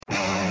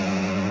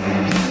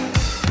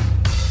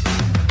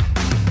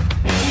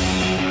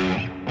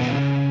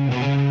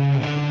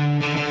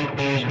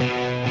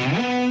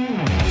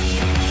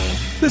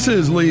This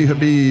is Lee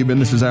Habib,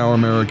 and this is Our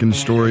American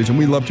Stories, and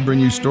we love to bring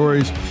you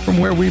stories from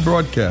where we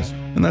broadcast,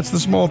 and that's the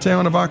small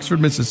town of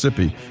Oxford,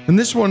 Mississippi. And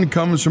this one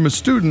comes from a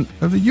student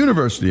of the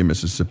University of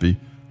Mississippi,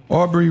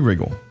 Aubrey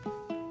Riggle.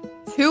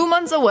 2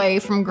 months away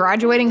from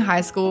graduating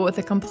high school with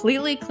a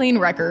completely clean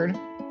record,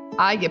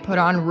 I get put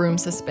on room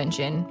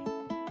suspension.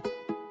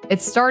 It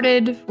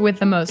started with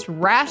the most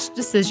rash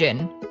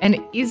decision, and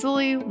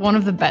easily one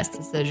of the best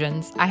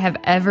decisions I have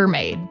ever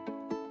made.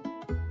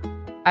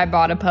 I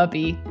bought a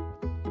puppy.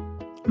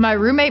 My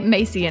roommate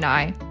Macy and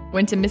I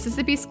went to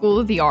Mississippi School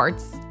of the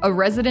Arts, a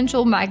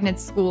residential magnet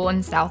school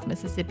in South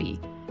Mississippi,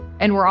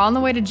 and were on the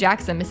way to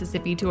Jackson,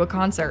 Mississippi to a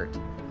concert.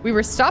 We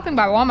were stopping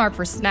by Walmart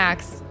for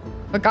snacks,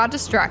 but got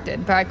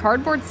distracted by a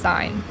cardboard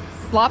sign,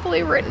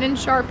 sloppily written in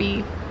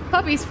Sharpie,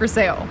 "Puppies for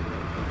sale."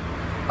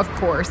 Of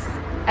course,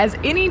 as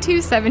any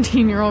two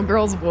 17-year-old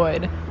girls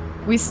would,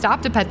 we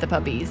stopped to pet the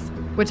puppies,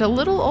 which a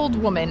little old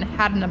woman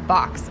had in a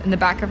box in the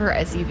back of her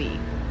SUV.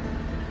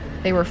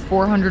 They were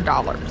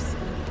 $400.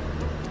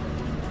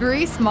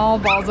 3 small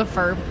balls of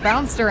fur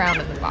bounced around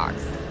in the box.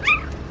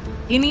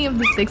 Any of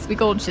the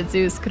 6-week-old Shih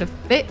Tzus could have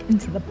fit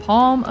into the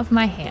palm of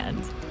my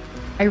hand.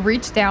 I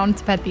reached down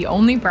to pet the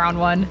only brown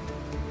one,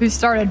 who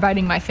started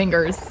biting my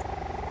fingers.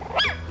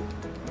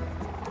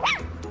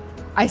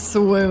 I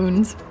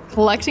swooned,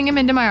 collecting him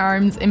into my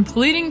arms and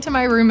pleading to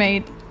my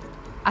roommate,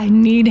 "I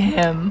need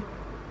him."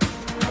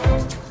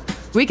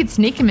 We could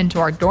sneak him into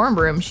our dorm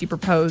room, she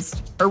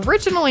proposed,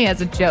 originally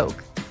as a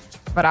joke,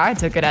 but I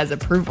took it as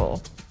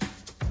approval.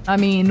 I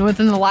mean,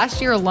 within the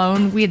last year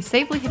alone, we had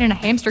safely hidden a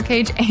hamster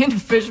cage and a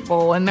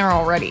fishbowl in there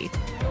already.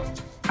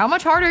 How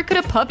much harder could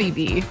a puppy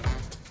be?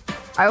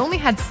 I only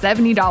had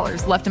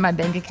 $70 left in my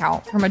bank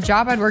account from a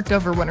job I'd worked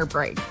over winter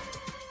break.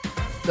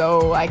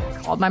 So I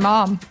called my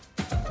mom.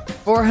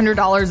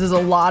 $400 is a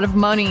lot of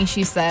money,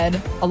 she said,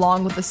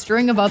 along with a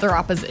string of other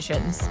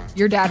oppositions.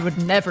 Your dad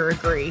would never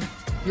agree.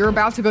 You're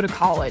about to go to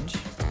college.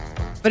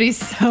 But he's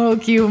so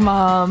cute,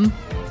 Mom.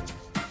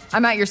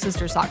 I'm at your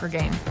sister's soccer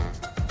game.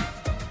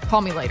 Call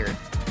me later.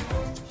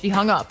 She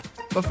hung up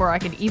before I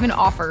could even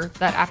offer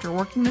that after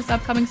working this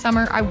upcoming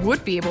summer, I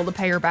would be able to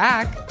pay her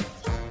back.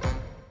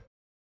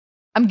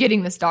 "I'm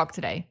getting this dog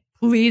today.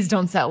 Please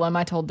don't sell him,"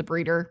 I told the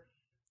breeder.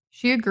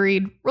 She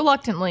agreed,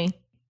 reluctantly,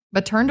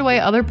 but turned away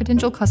other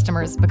potential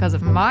customers because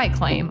of my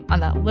claim on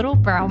that little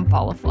brown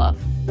ball of fluff.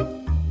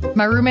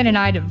 My roommate and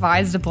I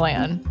devised a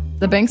plan.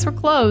 The banks were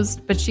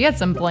closed, but she had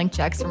some blank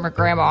checks from her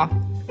grandma.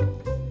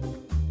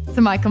 To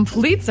my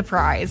complete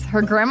surprise,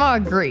 her grandma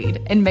agreed,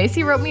 and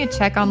Macy wrote me a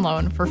check on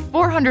loan for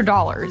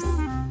 $400.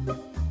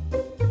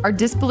 Our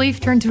disbelief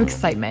turned to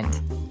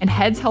excitement, and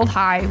heads held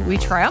high, we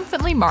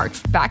triumphantly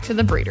marched back to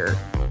the breeder.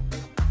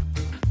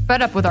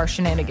 Fed up with our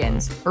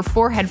shenanigans, her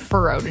forehead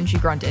furrowed and she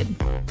grunted,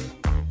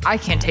 "I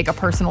can't take a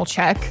personal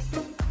check."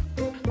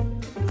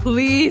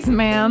 "Please,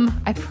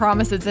 ma'am, I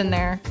promise it's in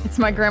there. It's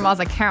my grandma's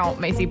account,"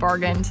 Macy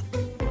bargained.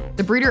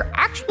 The breeder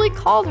actually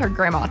called her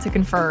grandma to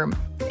confirm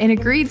and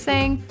agreed,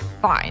 saying,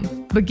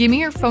 "Fine, but give me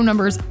your phone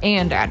numbers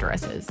and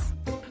addresses."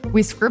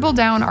 We scribbled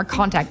down our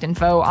contact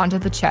info onto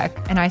the check,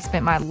 and I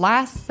spent my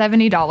last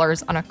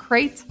 $70 on a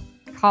crate,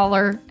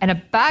 collar, and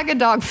a bag of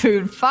dog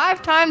food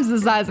 5 times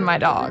the size of my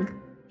dog.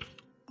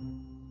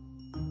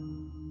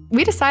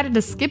 We decided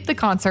to skip the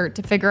concert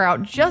to figure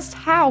out just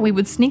how we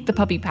would sneak the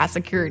puppy past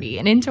security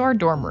and into our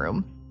dorm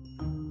room.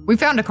 We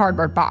found a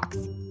cardboard box,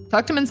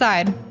 tucked him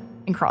inside,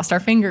 and crossed our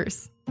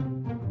fingers.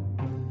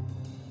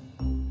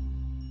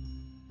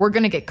 We're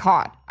gonna get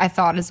caught, I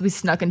thought as we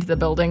snuck into the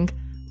building.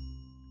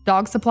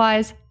 Dog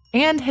supplies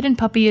and hidden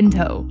puppy in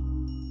tow.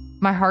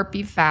 My heart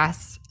beat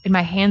fast and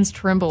my hands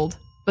trembled,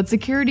 but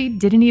security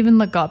didn't even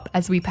look up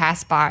as we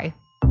passed by.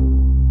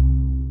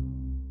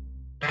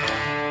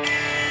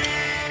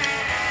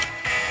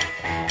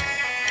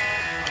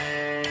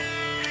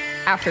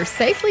 After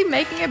safely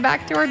making it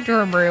back to our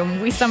dorm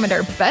room, we summoned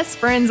our best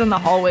friends in the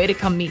hallway to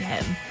come meet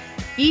him.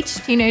 Each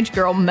teenage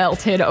girl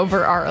melted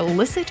over our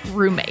illicit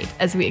roommate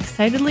as we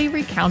excitedly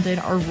recounted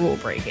our rule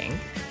breaking.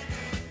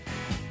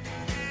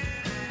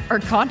 Our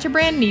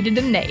contraband needed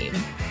a name,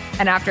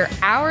 and after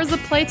hours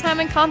of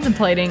playtime and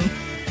contemplating,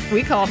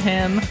 we called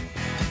him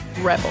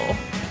Rebel.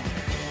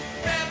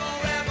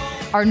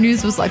 Our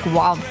news was like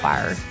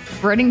wildfire,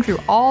 spreading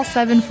through all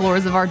 7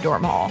 floors of our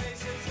dorm hall.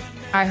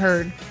 I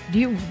heard, "Do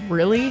you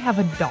really have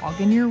a dog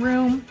in your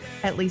room?"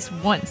 at least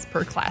once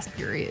per class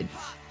period.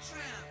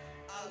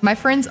 My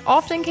friends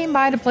often came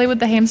by to play with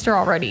the hamster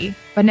already,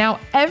 but now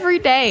every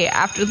day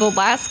after the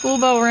last school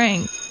bell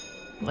rang,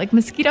 like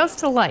mosquitoes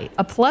to light,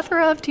 a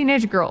plethora of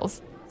teenage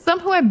girls, some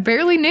who I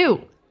barely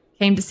knew,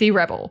 came to see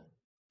Rebel.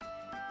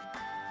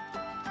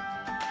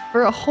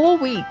 For a whole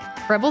week,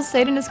 Rebel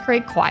stayed in his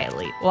crate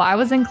quietly while I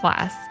was in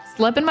class,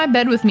 slept in my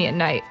bed with me at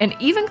night, and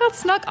even got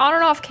snuck on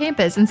and off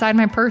campus inside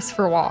my purse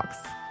for walks.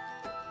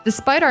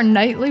 Despite our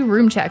nightly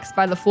room checks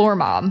by the floor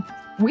mom,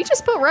 we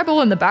just put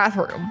Rebel in the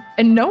bathroom,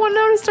 and no one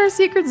noticed our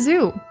secret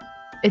zoo.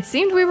 It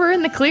seemed we were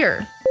in the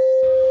clear.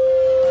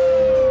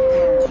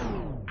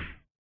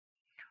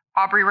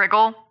 "Aubrey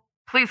Riggle,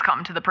 please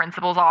come to the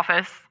principal's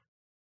office."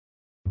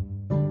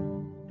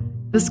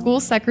 The school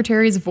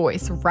secretary's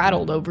voice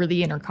rattled over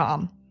the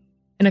intercom.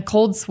 In a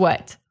cold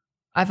sweat,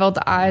 I felt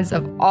the eyes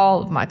of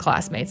all of my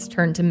classmates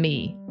turn to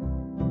me.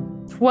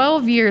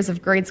 12 years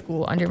of grade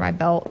school under my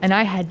belt, and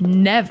I had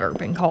never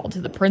been called to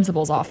the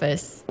principal's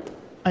office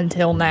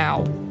until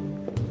now.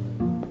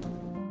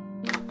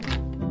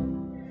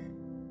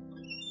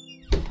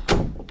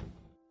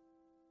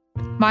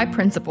 My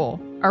principal,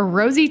 a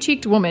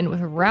rosy-cheeked woman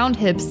with round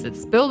hips that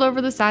spilled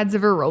over the sides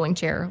of her rolling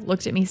chair,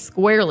 looked at me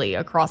squarely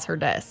across her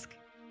desk.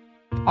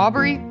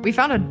 "Aubrey, we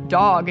found a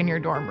dog in your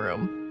dorm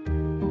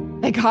room."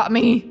 They caught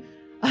me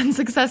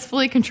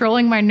unsuccessfully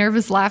controlling my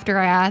nervous laughter.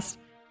 I asked,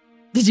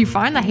 "Did you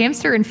find the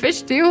hamster and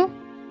fish too?"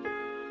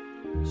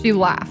 She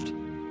laughed,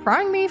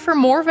 prying me for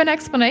more of an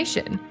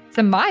explanation,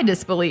 to my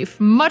disbelief,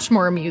 much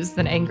more amused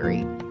than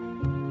angry.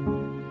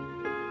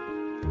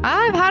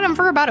 "I've had them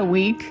for about a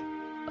week.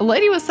 A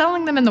lady was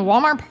selling them in the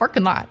Walmart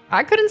parking lot.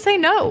 I couldn't say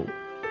no."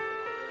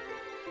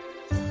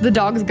 "The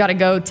dog's gotta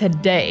go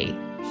today,"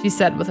 she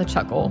said with a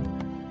chuckle.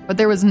 But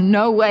there was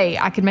no way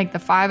I could make the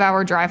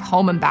 5-hour drive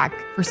home and back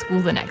for school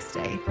the next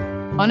day.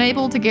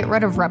 Unable to get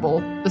rid of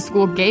Rebel, the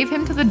school gave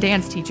him to the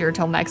dance teacher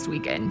till next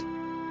weekend.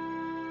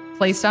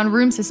 Placed on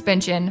room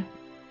suspension,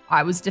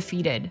 I was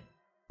defeated.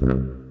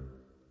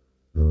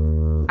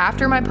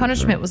 After my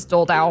punishment was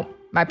doled out,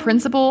 my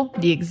principal,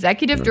 the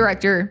executive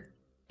director,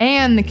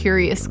 and the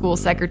curious school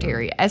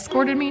secretary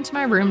escorted me to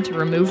my room to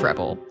remove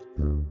Rebel.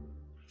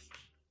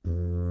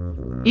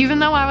 Even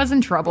though I was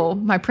in trouble,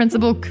 my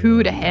principal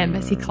cooed at him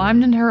as he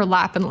climbed into her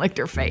lap and licked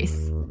her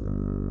face.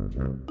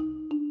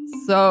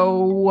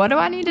 "So, what do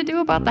I need to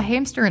do about the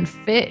hamster and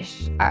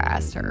fish?" I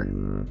asked her.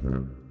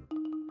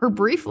 Her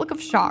brief look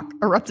of shock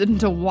erupted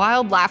into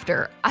wild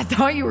laughter. "I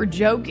thought you were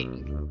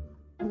joking."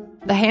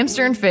 The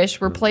hamster and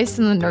fish were placed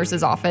in the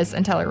nurse's office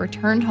until I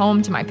returned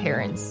home to my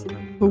parents,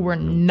 who were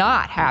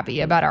not happy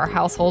about our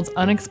household's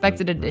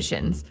unexpected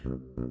additions,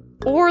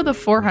 or the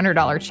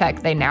 $400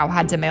 check they now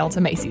had to mail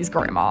to Macy's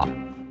grandma.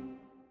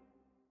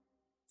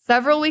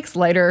 Several weeks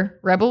later,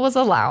 Rebel was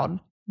allowed,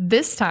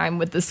 this time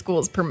with the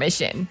school's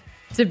permission,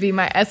 to be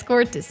my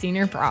escort to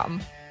senior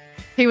prom.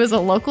 He was a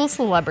local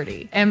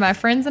celebrity, and my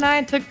friends and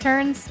I took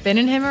turns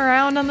spinning him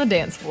around on the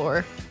dance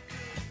floor.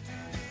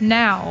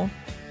 Now,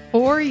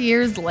 4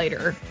 years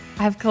later,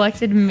 I have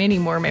collected many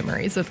more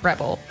memories with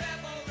Rebel,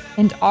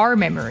 and our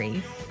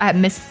memory at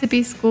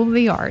Mississippi School of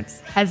the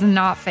Arts has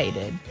not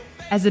faded,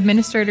 as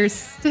administrators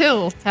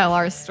still tell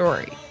our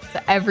story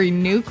to every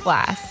new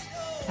class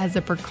as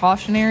a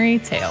precautionary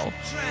tale.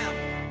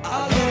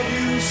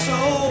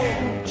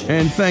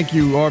 And thank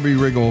you, Aubrey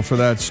Riggle, for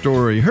that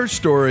story. Her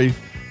story,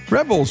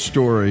 Rebel's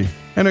story,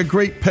 and a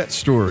great pet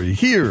story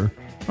here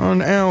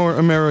on Our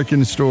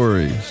American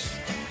Stories.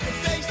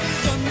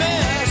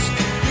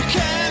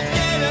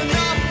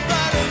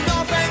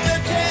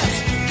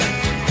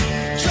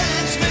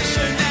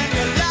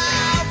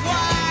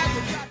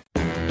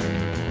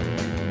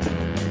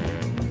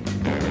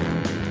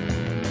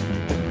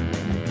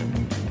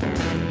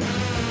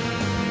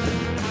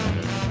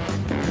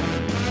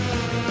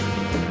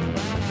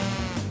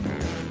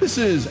 This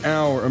is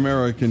Our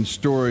American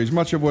Stories.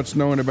 Much of what's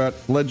known about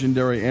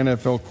legendary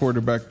NFL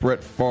quarterback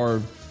Brett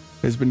Favre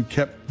has been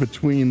kept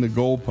between the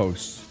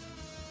goalposts.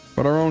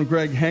 But our own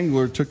Greg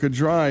Hengler took a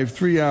drive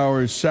 3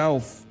 hours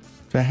south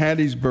to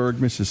Hattiesburg,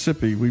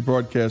 Mississippi. We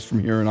broadcast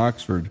from here in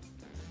Oxford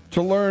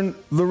to learn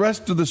the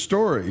rest of the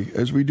story,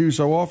 as we do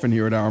so often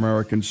here at Our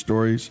American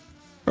Stories,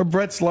 of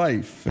Brett's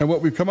life. And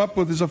what we've come up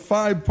with is a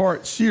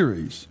 5-part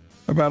series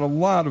about a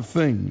lot of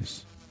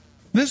things.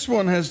 This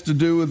one has to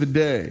do with a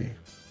day.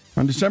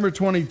 On December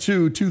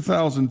 22,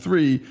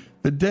 2003,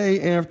 the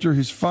day after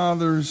his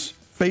father's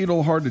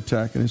fatal heart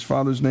attack, and his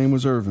father's name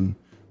was Irvin,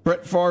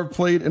 Brett Favre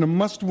played in a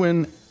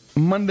must-win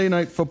Monday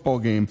night football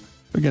game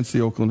against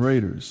the Oakland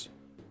Raiders.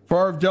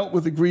 Favre dealt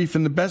with the grief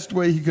in the best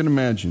way he could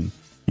imagine.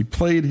 He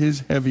played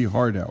his heavy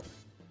heart out.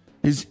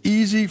 It's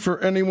easy for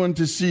anyone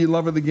to see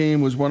love of the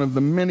game was one of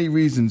the many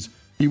reasons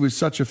he was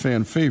such a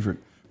fan favorite.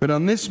 But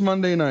on this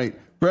Monday night,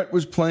 Brett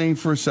was playing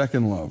for a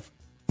second love,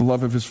 the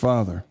love of his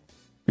father.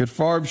 Yet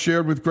Favre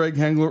shared with Greg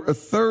Hengler a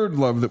third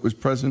love that was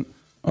present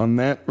on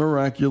that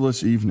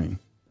miraculous evening.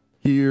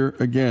 Here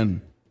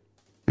again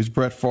is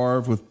Brett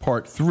Favre with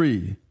part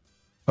 3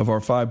 of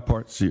our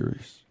 5-part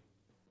series.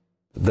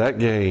 That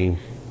game,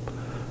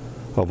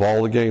 of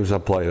all the games I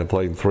played in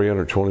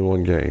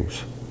 321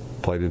 games,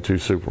 played in 2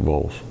 Super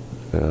Bowls.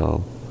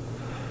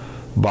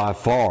 By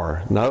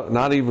far,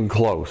 not even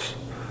close,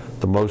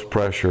 the most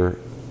pressure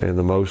and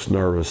the most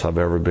nervous I've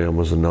ever been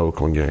was in the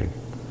Oakland game.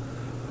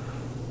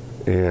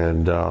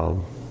 And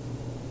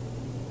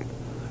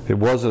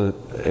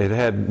it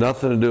had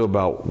nothing to do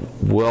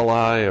about will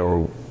I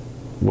or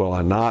will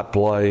I not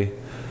play,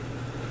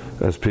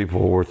 as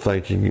people were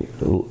thinking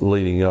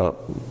leading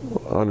up,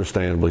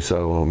 understandably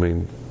so. I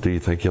mean, do you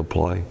think he'll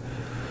play?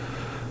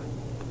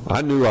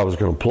 I knew I was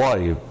going to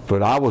play,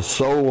 but I was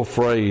so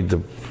afraid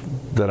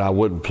that I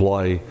wouldn't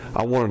play.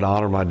 I wanted to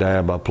honor my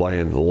dad by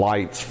playing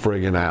lights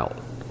friggin' out.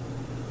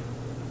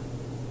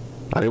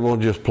 I didn't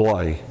want to just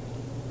play.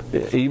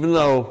 Even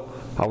though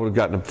I would have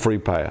gotten a free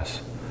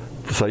pass.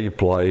 Say you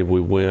play, we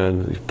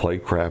win, you play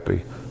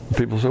crappy.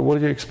 People say, what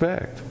do you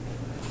expect?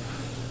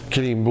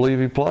 Can't even believe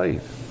he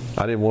played.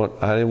 I didn't want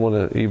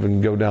to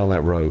even go down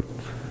that road.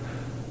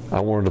 I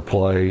wanted to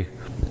play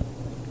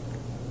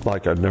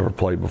like I'd never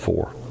played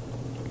before.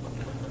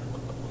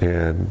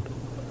 And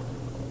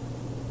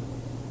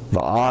the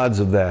odds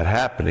of that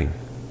happening,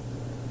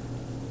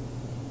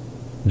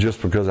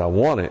 just because I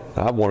wanted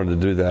to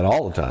do that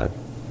all the time,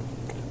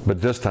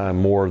 but this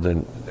time more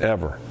than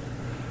ever.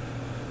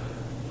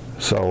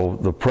 So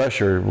the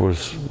pressure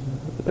was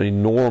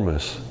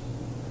enormous.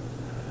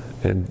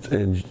 And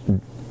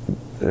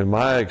in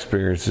my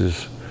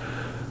experiences,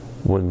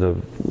 when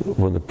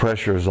the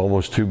pressure is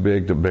almost too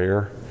big to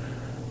bear,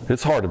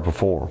 it's hard to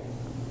perform.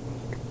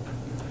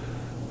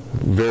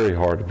 Very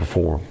hard to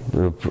perform.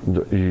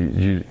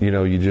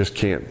 You just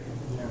can't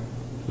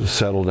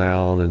settle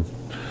down, and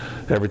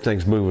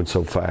everything's moving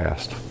so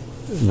fast,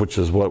 which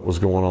is what was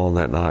going on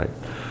that night.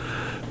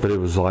 But it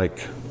was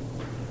like,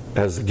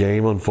 as the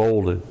game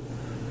unfolded,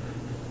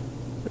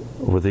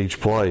 with each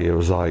play, it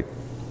was like,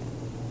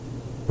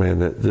 man,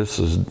 this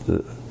is.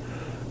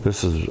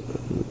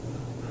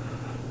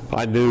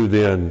 I knew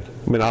then.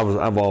 I mean,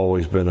 I've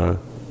always been a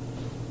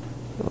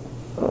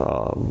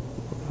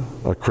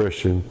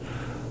Christian.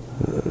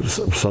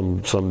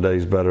 Some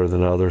days better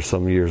than others,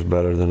 some years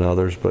better than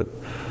others. But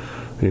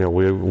we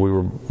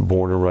were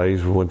born and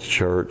raised. We went to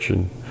church,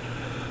 and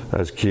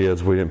as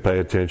kids, we didn't pay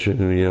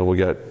attention. And we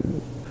got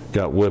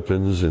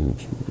whippings and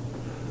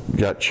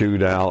got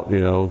chewed out.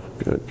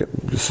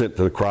 Sent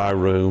to the cry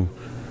room.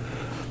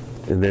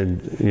 And then,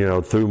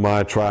 through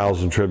my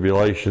trials and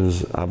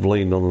tribulations, I've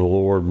leaned on the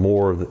Lord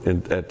more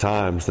at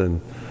times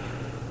than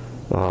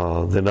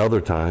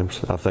other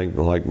times, I think,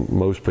 like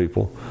most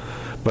people.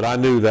 But I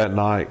knew that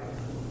night,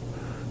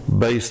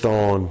 based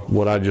on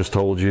what I just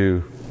told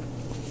you,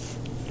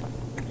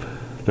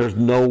 there's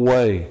no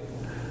way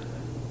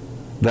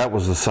that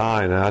was a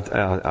sign.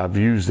 I've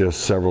used this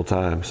several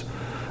times.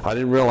 I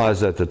didn't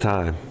realize at the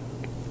time.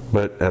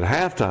 But at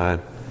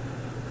halftime,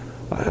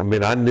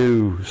 I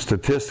knew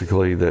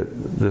statistically that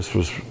this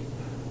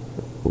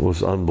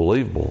was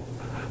unbelievable.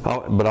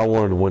 But I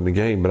wanted to win the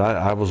game. But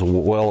I was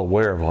well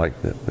aware of, like,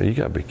 you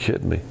got to be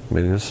kidding me. I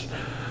mean, this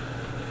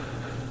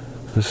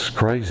is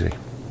crazy.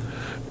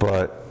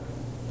 But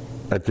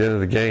at the end of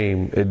the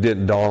game, it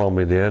didn't dawn on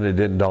me then. It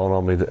didn't dawn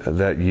on me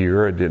that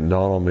year. It didn't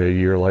dawn on me a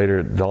year later.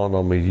 It dawned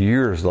on me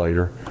years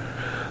later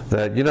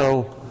that,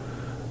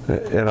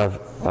 and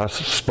I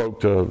spoke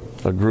to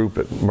a group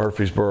at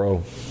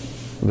Murfreesboro,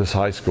 this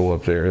high school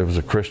up there. It was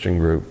a Christian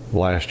group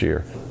last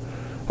year.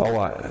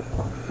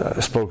 I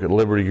spoke at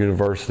Liberty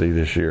University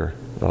this year,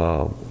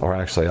 or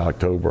actually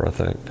October, I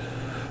think,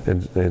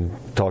 and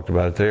talked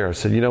about it there. I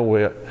said, I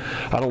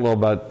don't know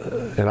about,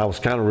 and I was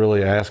kind of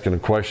really asking a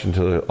question to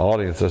the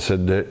audience. I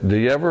said, do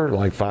you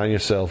ever find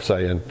yourself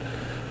saying,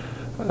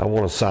 I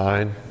want a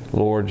sign,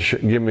 Lord,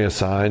 give me a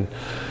sign,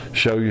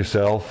 show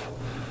yourself,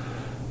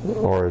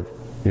 or,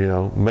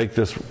 make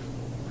this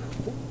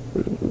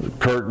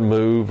curtain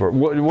move, or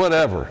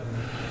whatever.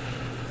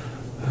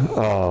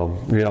 All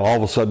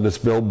of a sudden this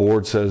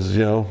billboard says,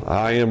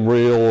 I am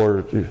real,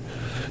 or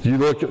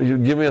you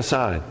give me a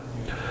sign.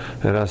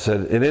 And I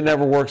said, and it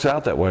never works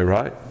out that way,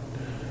 right?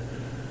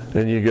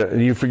 And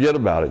you forget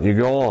about it. You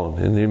go on,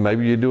 and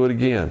maybe you do it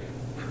again.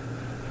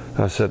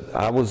 I said,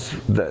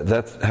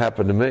 that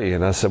happened to me.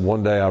 And I said,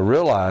 one day I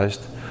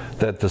realized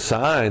that the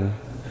sign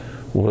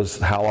was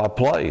how I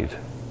played.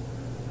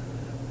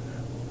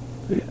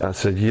 I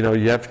said, you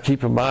have to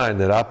keep in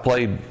mind that I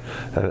played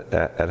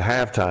at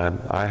halftime.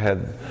 I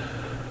had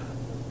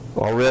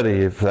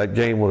already, if that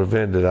game would have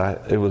ended,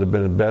 it would have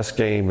been the best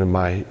game in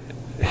my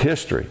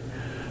history,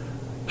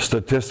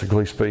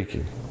 statistically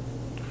speaking.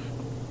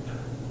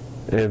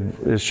 And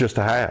it's just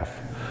a half.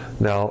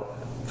 Now,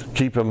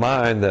 keep in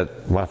mind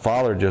that my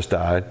father just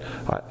died.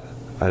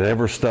 I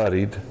never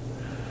studied,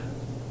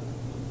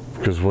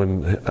 because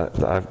when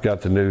I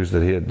got the news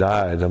that he had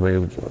died,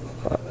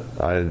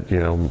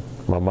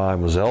 my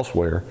mind was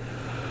elsewhere,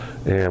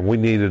 and we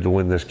needed to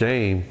win this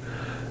game,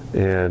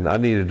 and I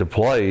needed to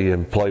play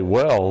and play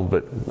well,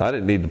 but I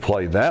didn't need to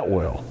play that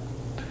well.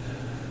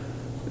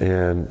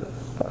 And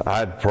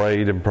I'd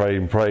prayed and prayed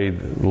and prayed,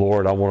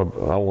 Lord, I want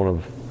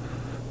to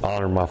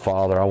honor my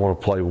father. I want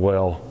to play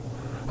well.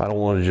 I don't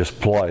want to just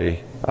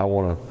play.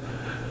 And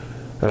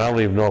I don't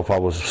even know if I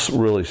was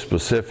really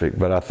specific,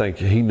 but I think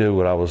he knew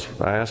what I was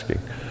asking.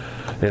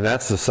 And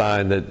that's the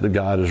sign that the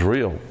God is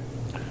real.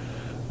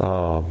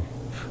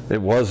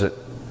 It wasn't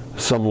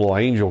some little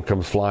angel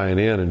comes flying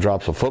in and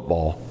drops a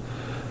football,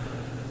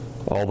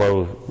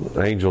 although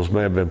angels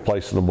may have been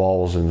placing the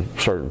balls in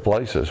certain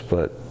places.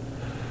 But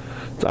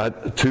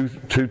two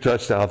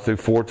touchdowns, threw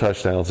 4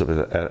 touchdowns by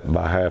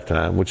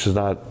halftime, which is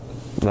not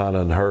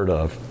unheard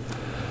of.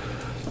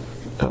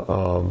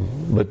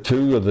 But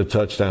 2 of the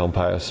touchdown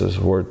passes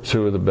were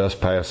 2 of the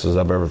best passes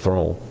I've ever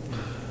thrown.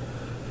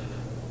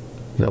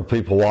 Now,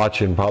 people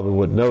watching probably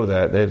wouldn't know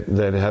that.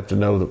 They'd have to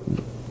know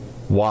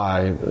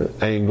why,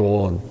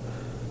 angle, and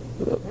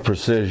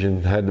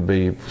precision, had to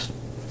be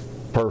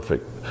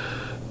perfect.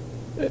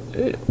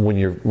 When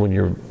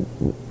you're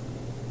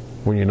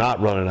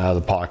not running out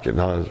of the pocket,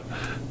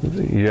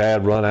 you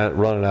add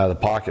running out of the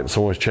pocket, and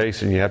someone's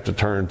chasing, you have to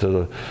turn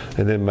and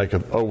then make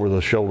an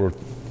over-the-shoulder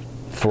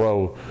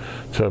throw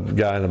to a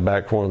guy in the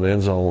back corner of the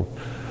end zone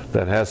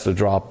that has to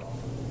drop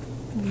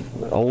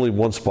only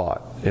one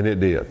spot, and it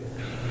did.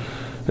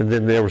 And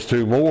then there was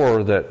two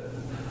more that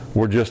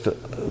were just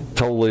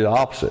totally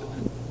opposite.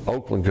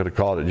 Oakland could have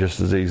caught it just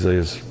as easily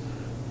as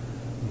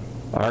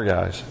our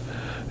guys,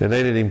 and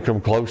they didn't even come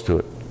close to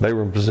it. They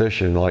were in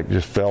position, like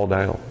just fell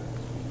down.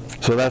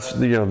 So that's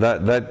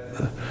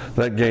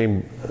that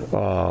game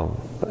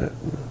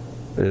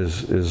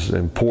is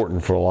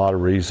important for a lot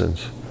of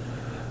reasons.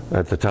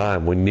 At the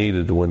time, we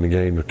needed to win the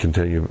game to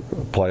continue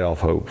playoff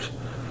hopes.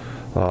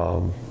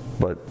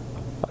 But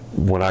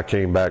when I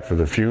came back for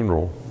the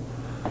funeral,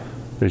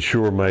 it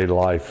sure made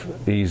life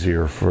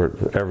easier for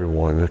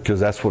everyone, because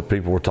that's what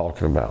people were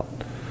talking about.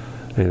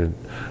 And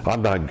I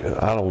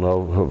don't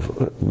know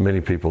of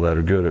many people that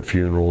are good at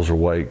funerals or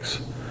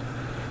wakes.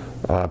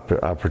 I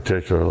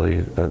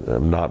particularly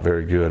am not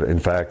very good. In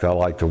fact, I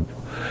like to,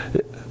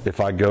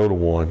 if I go to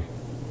one,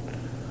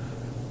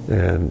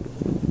 and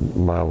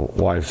my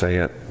wife's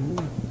aunt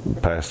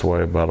passed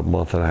away about a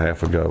month and a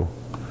half ago,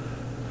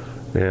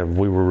 and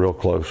we were real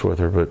close with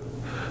her, but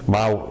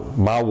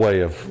my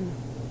way of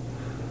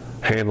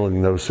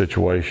handling those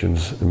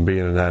situations and being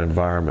in that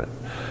environment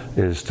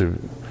is to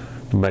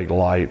make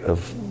light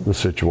of the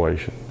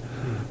situation,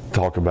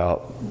 talk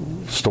about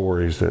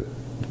stories that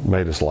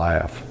made us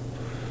laugh.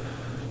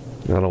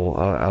 I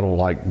don't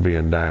like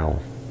being down,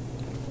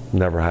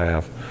 never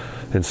have.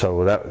 And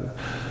so that,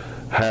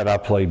 had I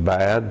played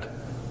bad,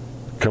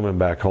 coming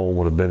back home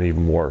would have been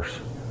even worse.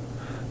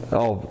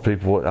 Oh,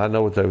 people, I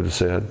know what they would have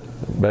said.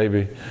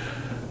 Baby,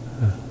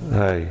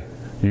 hey,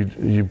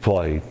 you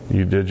played,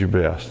 you did your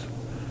best.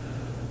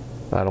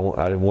 I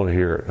didn't want to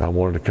hear it. I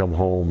wanted to come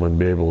home and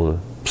be able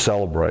to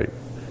celebrate.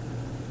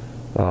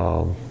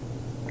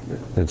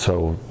 And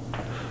so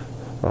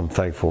I'm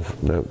thankful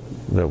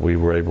that we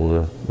were able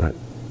to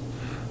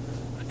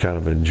kind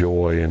of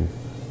enjoy and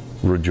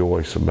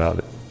rejoice about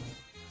it.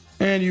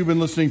 And you've been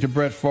listening to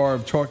Brett Favre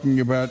talking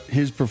about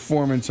his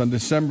performance on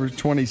December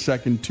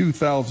 22nd,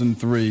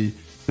 2003,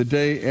 the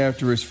day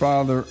after his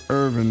father,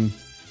 Irvin,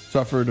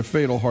 suffered a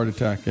fatal heart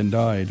attack and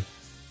died.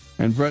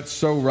 And Brett's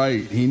so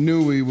right. He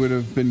knew he would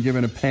have been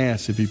given a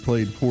pass if he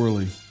played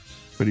poorly,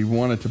 but he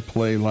wanted to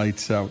play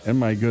lights out. And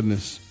my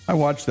goodness, I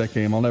watched that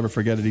game. I'll never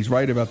forget it. He's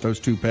right about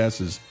those two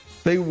passes.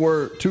 They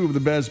were two of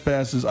the best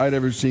passes I'd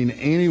ever seen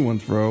anyone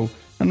throw,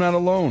 and not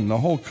alone. The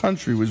whole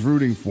country was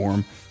rooting for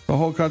him. The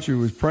whole country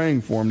was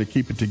praying for him to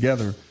keep it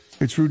together.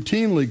 It's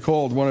routinely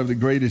called one of the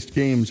greatest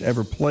games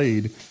ever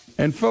played.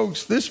 And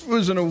folks, this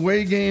was an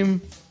away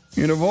game,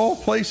 and of all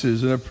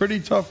places, in a pretty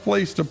tough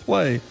place to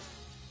play,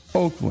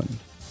 Oakland.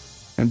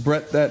 And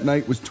Brett that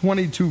night was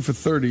 22 for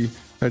 30,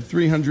 had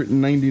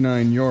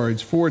 399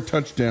 yards, 4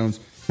 touchdowns,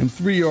 and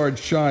 3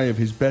 yards shy of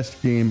his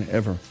best game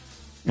ever.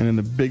 And in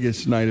the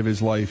biggest night of his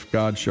life,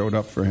 God showed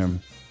up for him.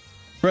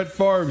 Brett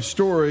Favre's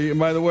story, and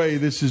by the way,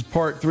 this is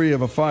part 3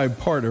 of a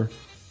 5-parter.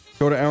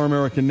 Go to Our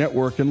American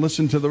Network and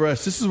listen to the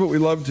rest. This is what we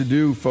love to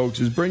do, folks,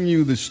 is bring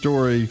you the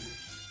story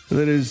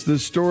that is the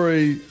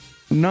story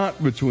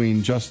not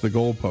between just the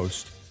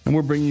goalpost. And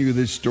we're bringing you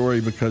this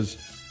story because,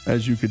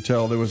 as you could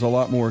tell, there was a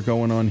lot more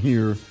going on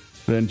here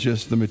than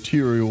just the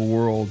material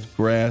world,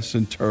 grass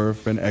and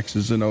turf and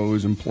X's and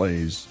O's and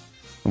plays.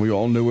 And we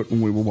all knew it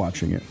when we were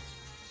watching it.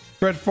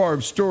 Brett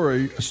Favre's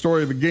story, a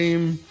story of a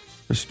game,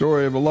 a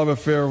story of a love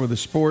affair with a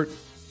sport,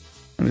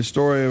 and a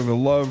story of a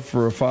love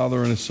for a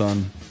father and a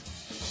son,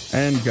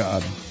 and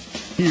God,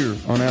 here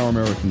on Our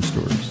American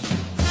Stories.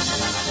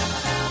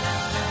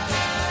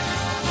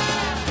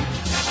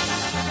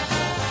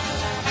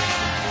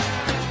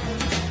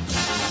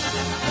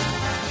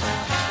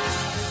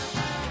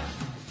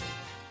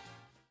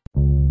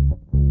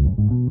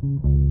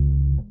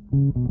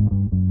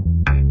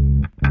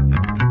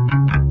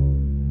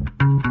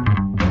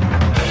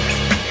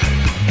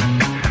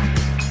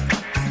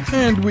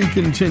 And we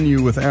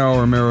continue with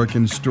Our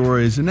American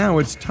Stories, and now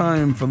it's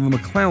time for the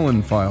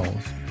McClellan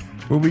Files,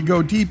 where we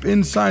go deep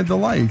inside the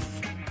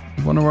life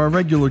of one of our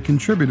regular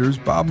contributors,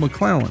 Bob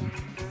McClellan,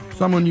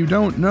 someone you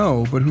don't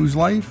know, but whose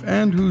life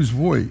and whose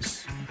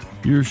voice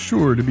you're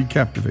sure to be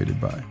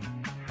captivated by.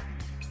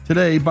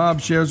 Today,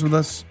 Bob shares with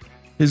us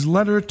his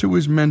letter to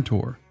his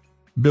mentor,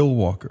 Bill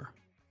Walker.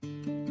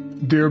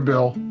 Dear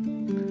Bill,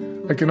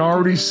 I can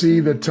already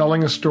see that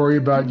telling a story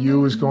about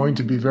you is going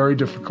to be very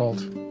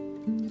difficult.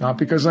 Not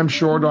because I'm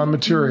short on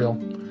material,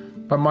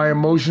 but my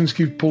emotions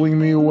keep pulling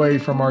me away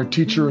from our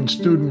teacher and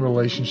student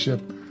relationship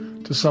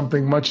to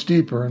something much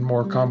deeper and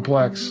more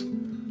complex,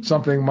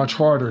 something much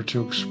harder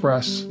to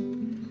express.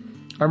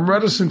 I'm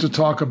reticent to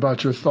talk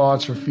about your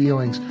thoughts or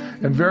feelings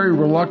and very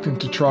reluctant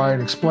to try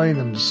and explain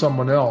them to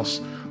someone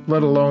else,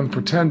 let alone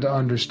pretend to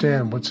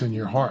understand what's in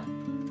your heart.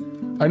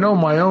 I know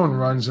my own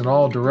runs in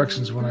all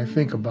directions when I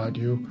think about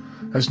you,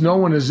 as no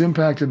one has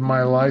impacted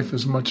my life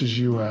as much as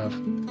you have.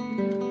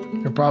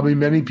 There are probably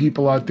many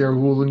people out there who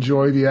will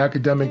enjoy the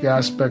academic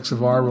aspects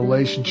of our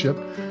relationship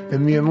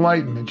and the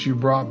enlightenment you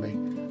brought me,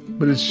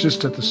 but it's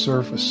just at the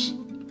surface.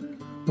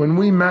 When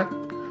we met,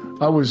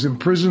 I was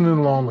imprisoned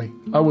and lonely.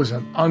 I was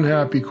an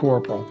unhappy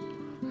corporal.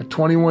 At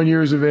 21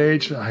 years of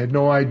age, I had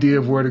no idea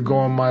of where to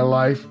go in my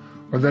life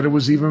or that it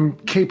was even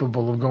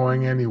capable of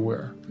going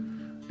anywhere.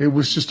 It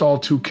was just all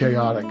too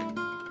chaotic.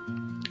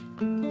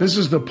 This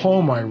is the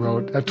poem I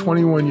wrote at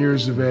 21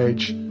 years of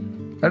age,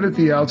 and at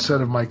the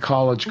outset of my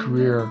college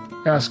career,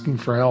 asking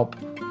for help.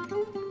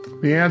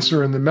 The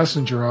answer in the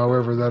messenger,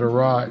 however, that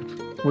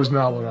arrived was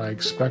not what I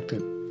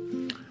expected.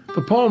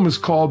 The poem is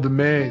called The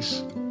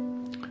Maze.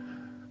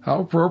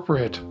 How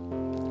appropriate.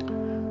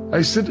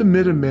 I sit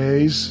amid a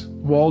maze,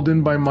 walled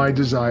in by my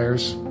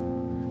desires.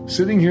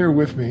 Sitting here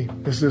with me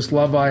is this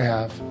love I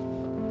have.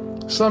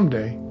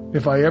 Someday,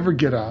 if I ever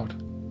get out,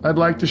 I'd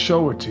like to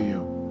show it to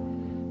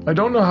you. I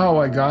don't know how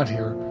I got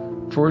here,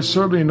 for it's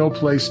certainly no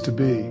place to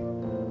be.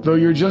 Though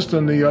you're just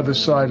on the other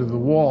side of the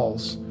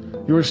walls,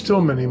 you are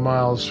still many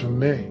miles from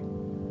me.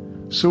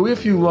 So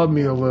if you love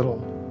me a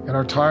little and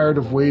are tired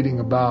of waiting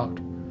about,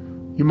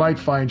 you might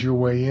find your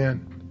way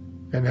in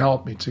and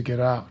help me to get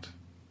out.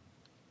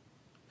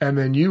 And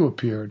then you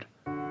appeared,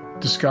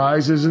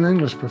 disguised as an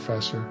English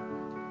professor.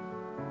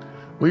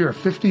 We are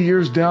 50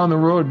 years down the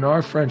road in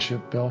our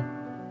friendship, Bill.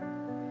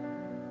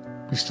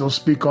 We still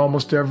speak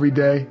almost every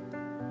day.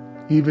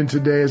 Even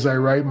today, as I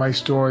write my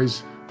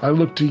stories, I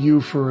look to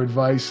you for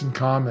advice and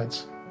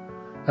comments.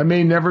 I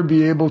may never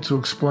be able to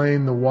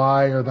explain the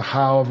why or the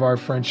how of our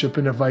friendship,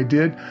 and if I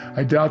did,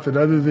 I doubt that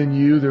other than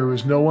you, there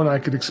was no one I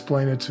could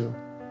explain it to.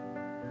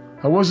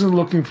 I wasn't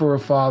looking for a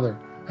father.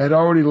 I had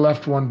already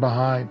left one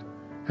behind,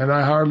 and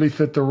I hardly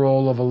fit the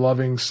role of a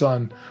loving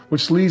son,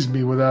 which leaves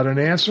me without an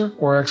answer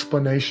or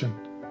explanation.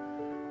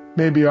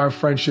 Maybe our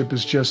friendship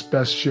is just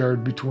best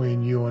shared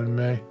between you and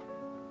me.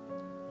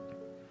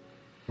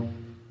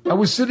 I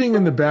was sitting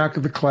in the back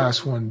of the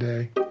class one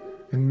day,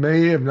 in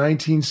May of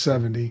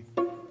 1970,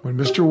 when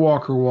Mr.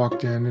 Walker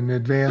walked in and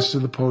advanced to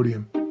the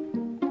podium.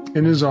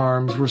 In his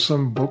arms were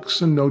some books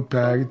and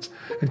notepads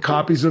and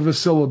copies of a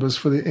syllabus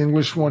for the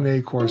English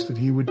 1A course that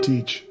he would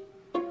teach.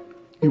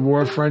 He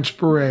wore a French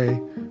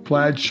beret,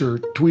 plaid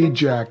shirt, tweed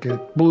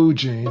jacket, blue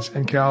jeans,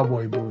 and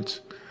cowboy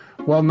boots.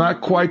 Well, not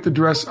quite the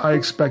dress I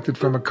expected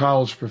from a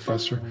college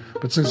professor,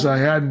 but since I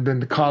hadn't been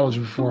to college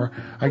before,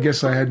 I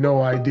guess I had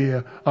no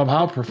idea of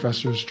how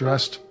professors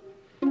dressed.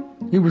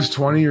 He was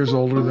 20 years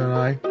older than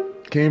I,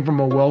 came from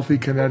a wealthy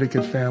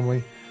Connecticut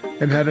family,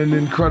 and had an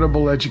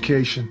incredible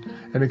education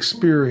and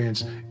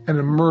experience and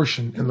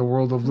immersion in the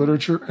world of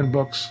literature and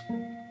books.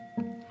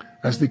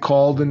 As they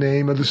called the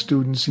name of the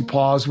students, he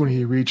paused when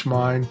he reached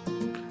mine,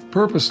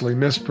 purposely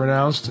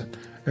mispronounced it,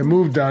 and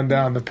moved on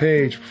down the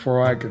page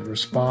before I could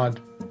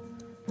respond.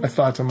 I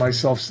thought to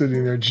myself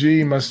sitting there, gee,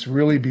 he must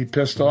really be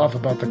pissed off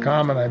about the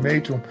comment I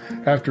made to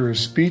him after his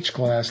speech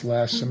class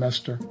last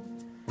semester.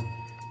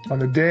 On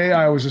the day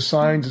I was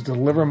assigned to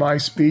deliver my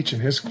speech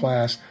in his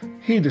class,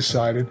 he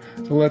decided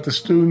to let the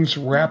students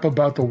rap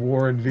about the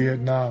war in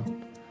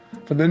Vietnam.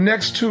 For the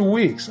next 2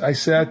 weeks, I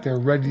sat there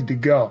ready to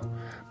go,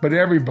 but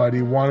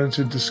everybody wanted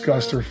to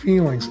discuss their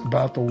feelings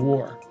about the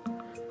war.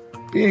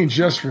 Being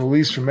just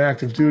released from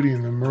active duty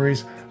in the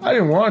Marines, I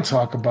didn't want to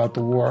talk about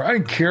the war. I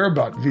didn't care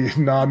about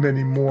Vietnam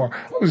anymore.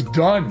 I was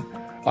done.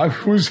 I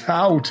was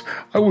out.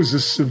 I was a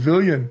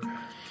civilian.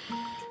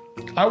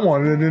 I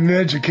wanted an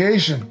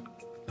education.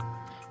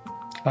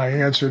 I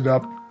answered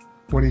up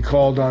when he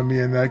called on me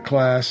in that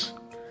class.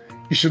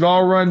 You should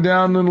all run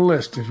down and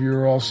enlist if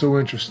you're also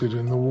interested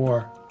in the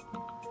war.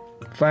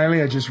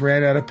 Finally, I just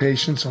ran out of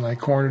patience and I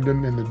cornered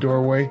him in the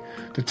doorway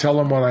to tell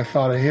him what I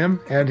thought of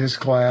him and his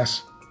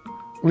class.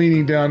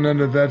 Leaning down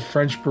under that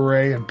French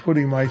beret and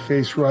putting my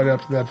face right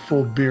up to that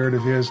full beard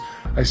of his,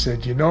 I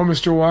said, you know,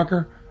 Mr.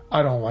 Walker,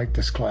 I don't like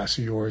this class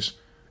of yours.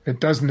 It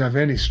doesn't have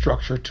any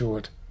structure to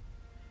it.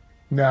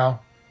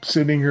 Now,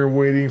 sitting here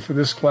waiting for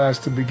this class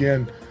to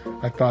begin,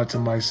 I thought to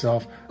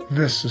myself,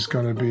 this is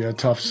going to be a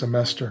tough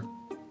semester.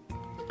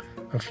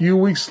 A few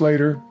weeks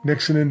later,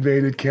 Nixon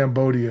invaded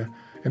Cambodia,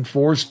 and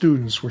 4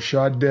 students were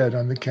shot dead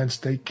on the Kent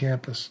State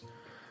campus.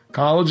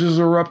 Colleges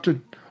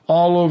erupted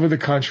all over the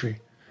country,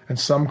 and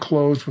some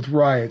closed with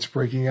riots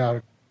breaking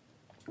out.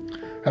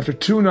 After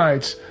 2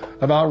 nights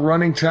of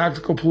outrunning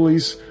tactical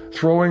police,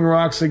 throwing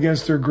rocks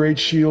against their great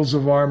shields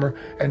of armor,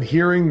 and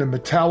hearing the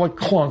metallic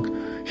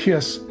clunk,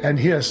 hiss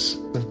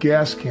of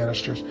gas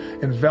canisters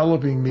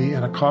enveloping me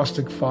in a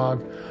caustic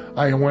fog,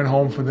 I went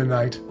home for the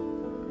night.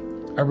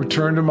 I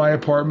returned to my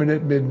apartment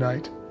at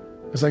midnight.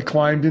 As I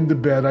climbed into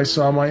bed, I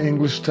saw my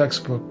English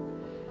textbook.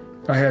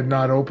 I had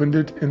not opened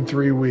it in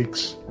 3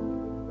 weeks.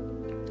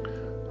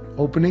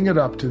 Opening it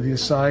up to the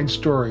assigned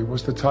story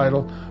was the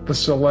title, The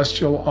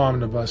Celestial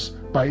Omnibus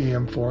by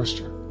E.M.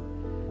 Forster.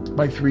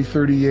 By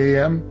 3:30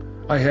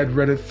 a.m., I had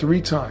read it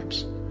 3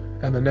 times,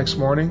 and the next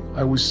morning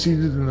I was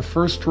seated in the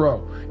first row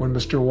when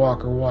Mr.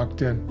 Walker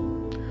walked in.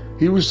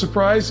 He was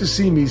surprised to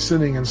see me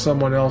sitting in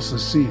someone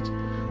else's seat,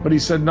 but he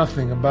said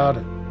nothing about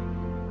it.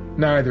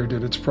 Neither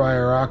did its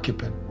prior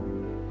occupant.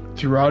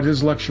 Throughout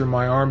his lecture,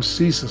 my arms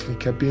ceaselessly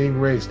kept being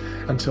raised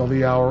until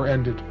the hour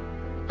ended.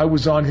 I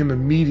was on him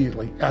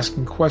immediately,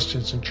 asking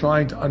questions and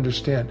trying to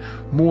understand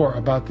more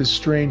about this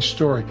strange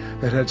story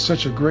that had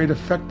such a great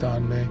effect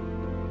on me.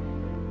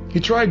 He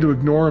tried to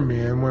ignore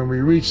me, and when we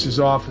reached his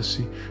office,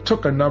 he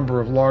took a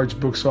number of large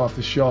books off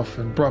the shelf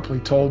and abruptly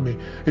told me,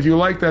 "If you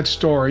like that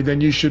story,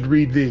 then you should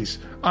read these.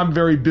 I'm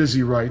very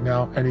busy right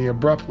now," and he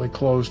abruptly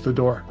closed the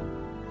door.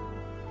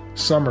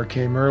 Summer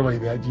came early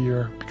that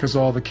year because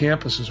all the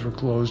campuses were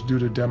closed due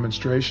to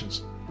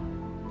demonstrations.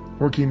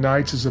 Working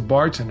nights as a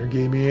bartender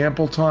gave me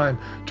ample time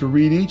to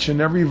read each and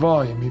every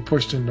volume he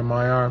pushed into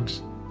my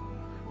arms.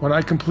 When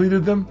I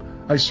completed them,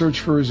 I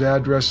searched for his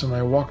address and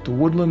I walked to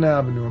Woodland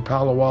Avenue in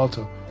Palo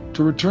Alto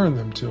to return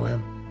them to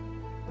him.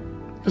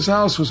 His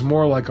house was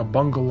more like a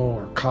bungalow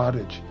or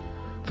cottage.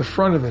 The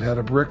front of it had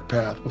a brick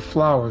path with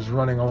flowers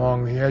running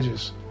along the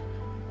edges.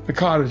 The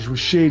cottage was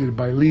shaded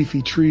by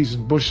leafy trees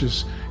and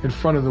bushes in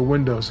front of the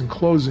windows,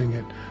 enclosing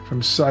it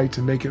from sight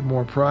to make it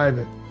more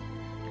private.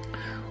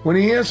 When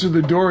he answered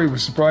the door, he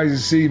was surprised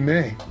to see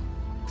me.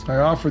 I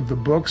offered the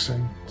books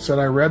and said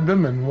I read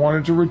them and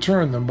wanted to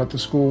return them, but the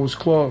school was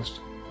closed.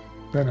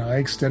 Then I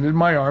extended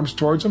my arms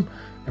towards him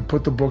and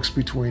put the books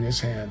between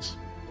his hands.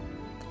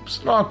 It was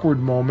an awkward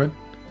moment,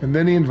 and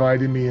then he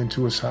invited me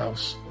into his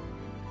house.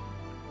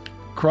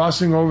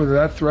 Crossing over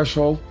that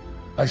threshold,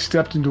 I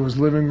stepped into his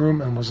living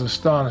room and was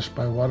astonished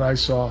by what I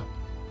saw.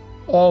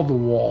 All the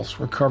walls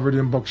were covered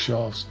in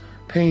bookshelves,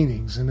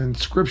 paintings, and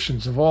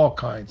inscriptions of all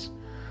kinds.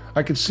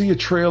 I could see a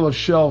trail of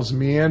shelves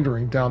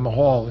meandering down the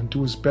hall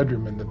into his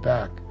bedroom in the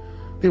back.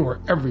 They were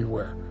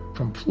everywhere,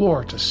 from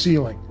floor to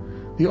ceiling.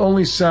 The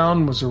only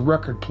sound was a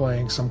record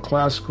playing some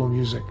classical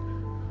music.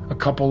 A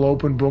couple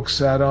open books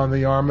sat on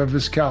the arm of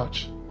his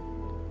couch.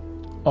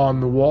 On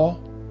the wall,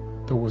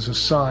 there was a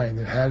sign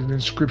that had an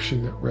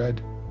inscription that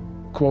read,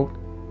 quote,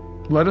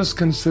 "Let us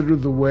consider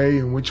the way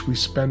in which we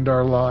spend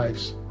our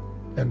lives,"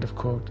 end of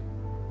quote.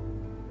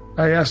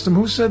 I asked him,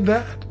 "Who said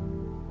that?"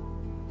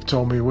 He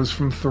told me it was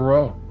from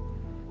Thoreau.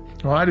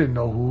 Well, I didn't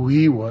know who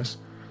he was,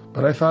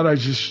 but I thought I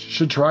just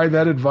should try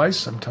that advice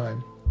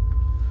sometime.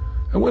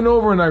 I went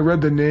over and I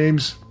read the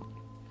names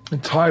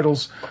and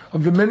titles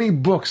of the many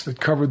books that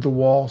covered the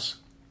walls.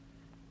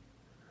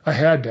 I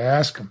had to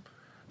ask him,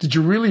 "Did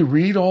you really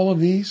read all of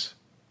these?"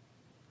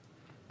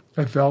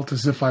 I felt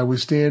as if I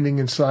was standing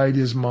inside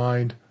his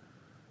mind,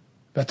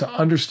 that to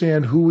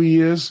understand who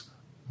he is,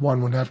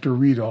 one would have to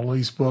read all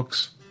these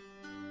books.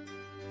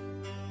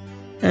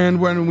 And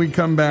when we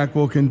come back,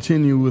 we'll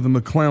continue with the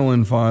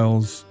McClellan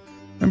Files.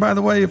 And by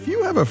the way, if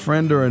you have a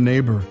friend or a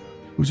neighbor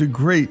who's a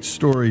great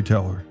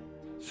storyteller,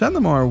 send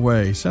them our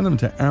way. Send them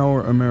to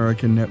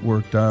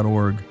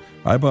ouramericannetwork.org.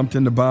 I bumped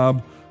into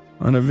Bob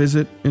on a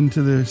visit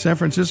into the San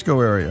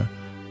Francisco area.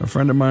 A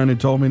friend of mine had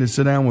told me to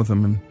sit down with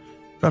him, and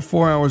about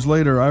 4 hours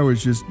later, I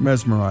was just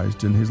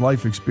mesmerized in his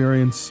life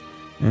experience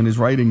and his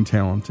writing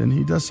talent. And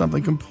he does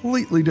something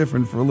completely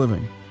different for a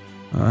living,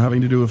 having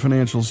to do with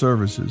financial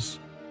services.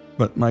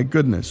 But my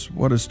goodness,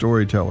 what a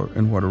storyteller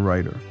and what a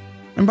writer.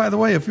 And by the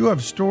way, if you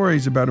have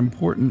stories about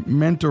important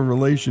mentor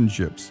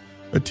relationships,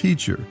 a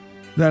teacher,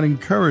 that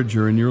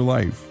encourager in your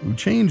life who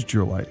changed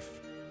your life,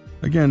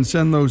 again,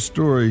 send those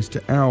stories to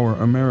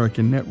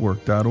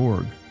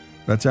ouramericannetwork.org.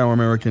 That's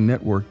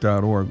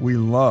ouramericannetwork.org. We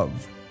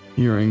love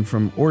hearing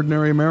from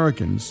ordinary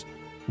Americans.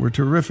 We're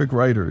terrific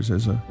writers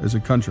as a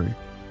country,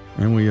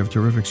 and we have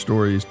terrific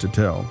stories to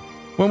tell.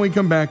 When we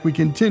come back, we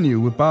continue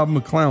with Bob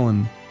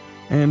McClellan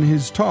and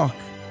his talk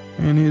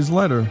and his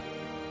letter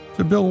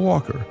to Bill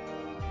Walker.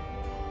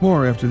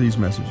 More after these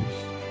messages.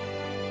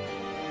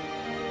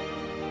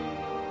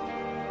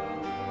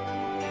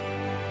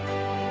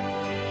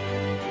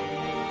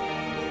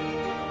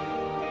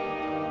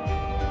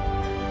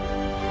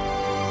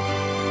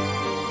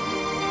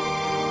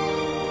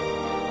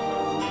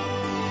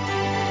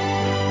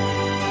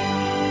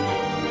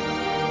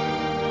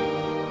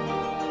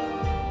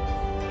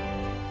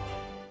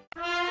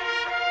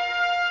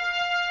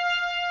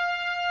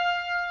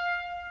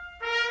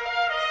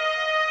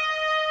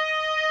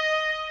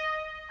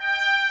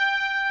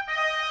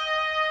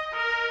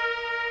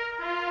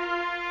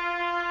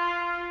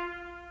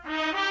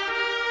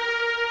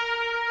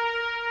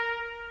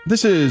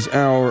 This is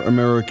Our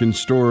American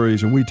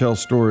Stories, and we tell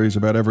stories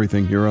about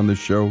everything here on this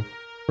show.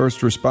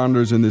 First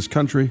responders in this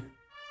country,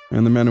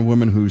 and the men and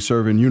women who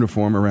serve in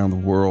uniform around the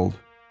world.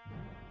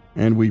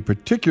 And we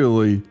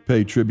particularly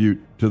pay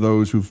tribute to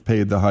those who've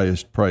paid the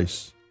highest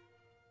price.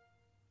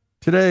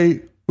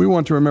 Today, we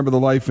want to remember the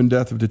life and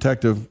death of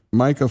Detective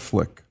Micah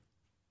Flick.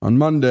 On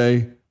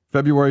Monday,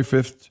 February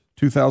 5th,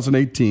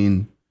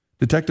 2018,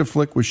 Detective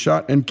Flick was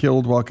shot and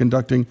killed while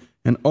conducting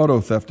an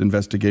auto theft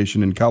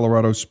investigation in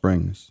Colorado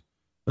Springs,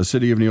 a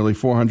city of nearly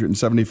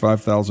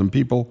 475,000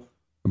 people,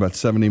 about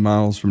 70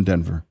 miles from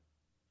Denver.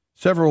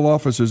 Several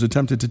officers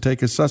attempted to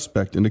take a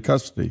suspect into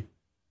custody,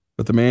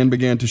 but the man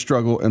began to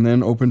struggle and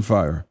then opened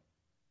fire,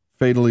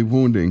 fatally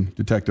wounding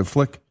Detective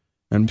Flick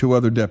and 2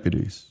 other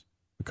deputies,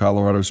 a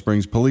Colorado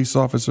Springs police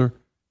officer,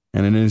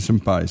 and an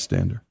innocent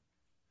bystander.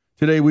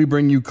 Today we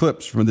bring you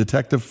clips from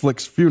Detective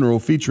Flick's funeral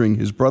featuring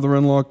his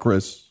brother-in-law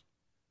Chris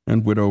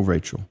and widow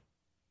Rachel.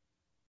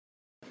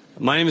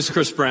 My name is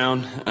Chris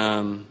Brown.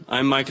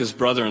 I'm Micah's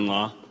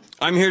brother-in-law.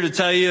 I'm here to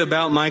tell you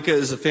about Micah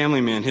as a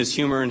family man, his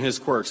humor and his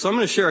quirks. So I'm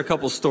going to share a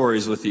couple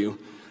stories with you.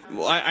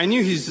 Well, I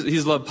knew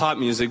he's loved pop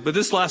music, but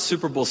this last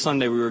Super Bowl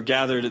Sunday we were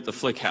gathered at the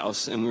Flick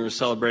House and we were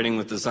celebrating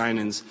with the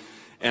Zinans,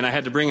 and I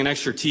had to bring an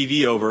extra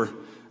TV over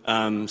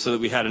so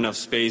that we had enough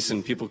space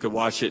and people could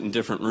watch it in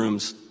different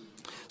rooms.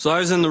 So I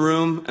was in the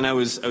room and I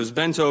was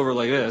bent over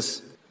like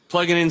this,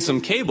 plugging in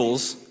some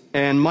cables,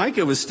 and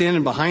Micah was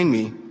standing behind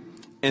me,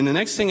 and the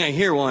next thing I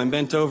hear while I'm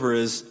bent over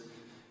is,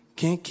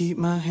 "Can't keep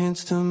my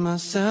hands to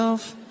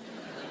myself,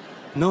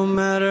 no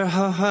matter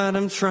how hard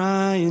I'm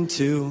trying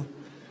to."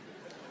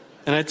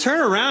 And I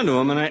turned around to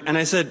him and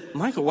I said,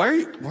 "Micah, why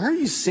are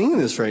you singing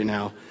this right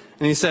now?"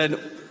 And he said,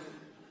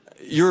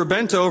 "You were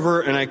bent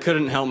over and I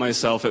couldn't help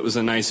myself. It was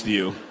a nice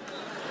view."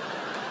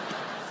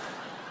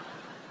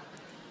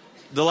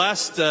 The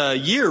last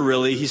year,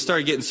 really, he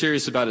started getting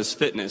serious about his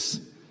fitness,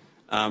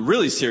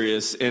 really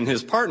serious. And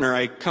his partner,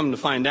 I come to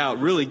find out,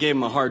 really gave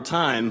him a hard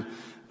time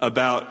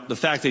about the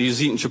fact that he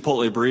was eating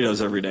Chipotle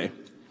burritos every day.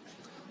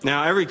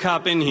 Now, every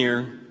cop in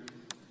here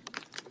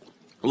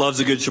loves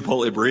a good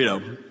Chipotle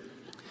burrito,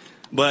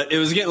 but it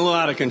was getting a little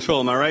out of control.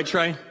 Am I right,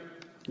 Trey?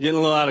 Getting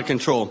a little out of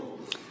control.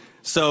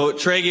 So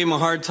Trey gave him a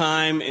hard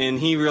time, and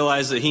he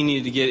realized that he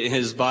needed to get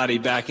his body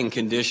back in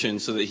condition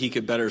so that he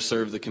could better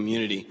serve the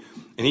community.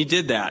 And he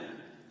did that.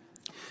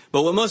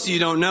 But what most of you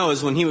don't know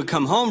is when he would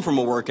come home from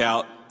a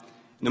workout,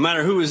 no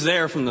matter who was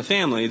there from the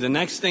family, the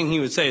next thing he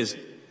would say is,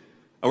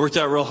 "I worked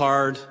out real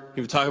hard." He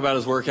would talk about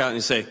his workout and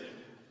he'd say,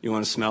 "You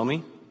want to smell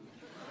me?"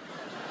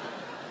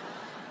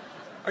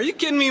 Are you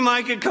kidding me,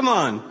 Micah? Come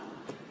on.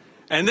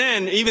 And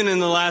then, even in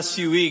the last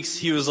few weeks,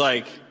 he was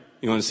like,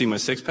 "You want to see my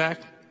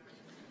six-pack?"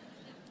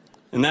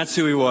 And that's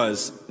who he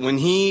was. When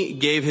he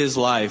gave his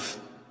life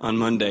on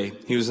Monday,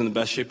 he was in the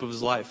best shape of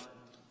his life.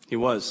 He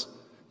was.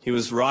 He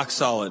was rock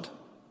solid.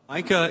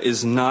 Micah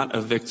is not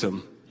a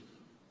victim.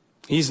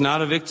 He's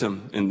not a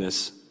victim in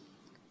this.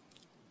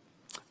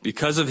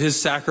 Because of his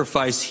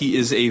sacrifice, he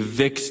is a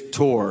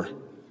victor.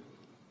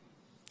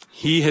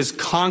 He has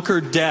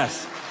conquered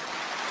death.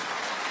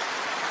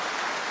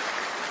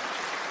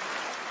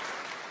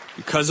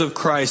 Because of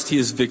Christ, he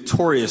is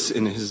victorious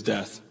in his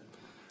death.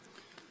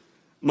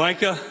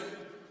 Micah,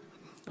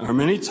 our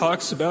many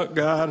talks about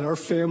God, our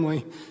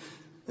family,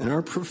 and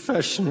our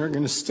profession are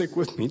going to stick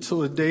with me till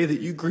the day that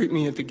you greet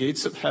me at the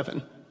gates of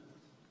heaven.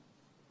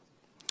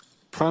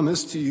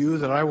 Promise to you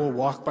that I will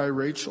walk by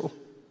Rachel,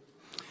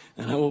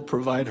 and I will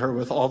provide her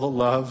with all the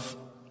love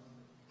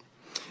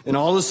and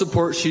all the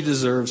support she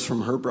deserves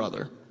from her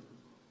brother.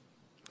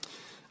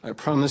 I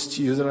promise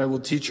to you that I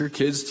will teach your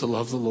kids to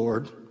love the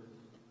Lord.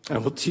 I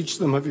will teach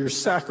them of your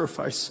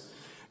sacrifice,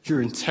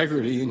 your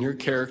integrity, and your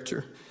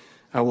character.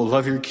 I will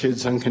love your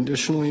kids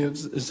unconditionally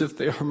as if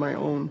they are my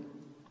own.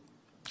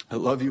 I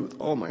love you with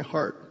all my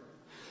heart.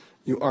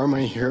 You are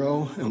my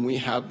hero, and we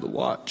have the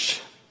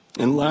watch.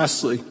 And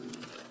lastly,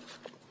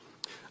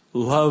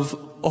 love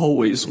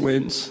always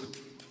wins.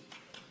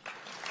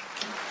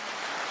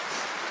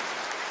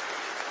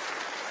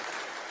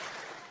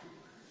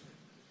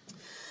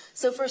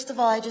 So first of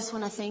all, I just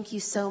want to thank you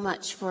so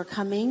much for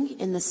coming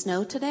in the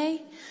snow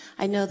today.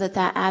 I know that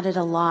added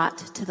a lot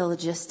to the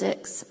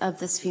logistics of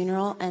this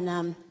funeral,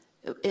 and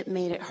it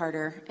made it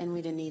harder, and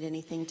we didn't need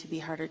anything to be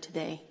harder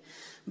today.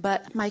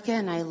 But Micah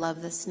and I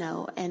love the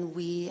snow, and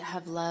we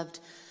have loved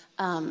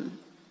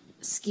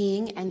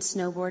skiing and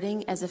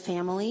snowboarding as a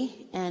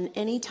family. And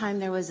anytime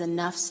there was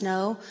enough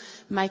snow,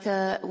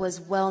 Micah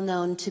was well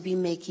known to be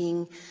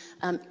making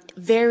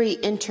very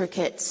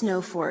intricate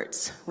snow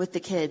forts with the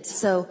kids.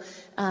 So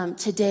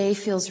today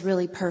feels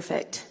really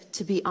perfect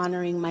to be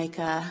honoring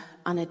Micah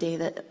on a day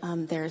that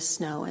there is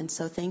snow. And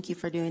so thank you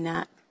for doing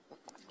that.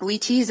 We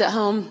tease at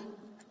home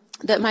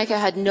that Micah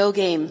had no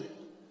game,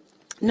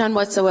 none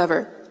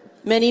whatsoever.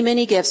 Many,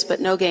 many gifts, but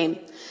no game.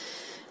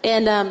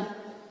 And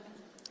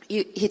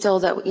he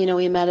told that,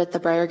 we met at the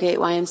Briargate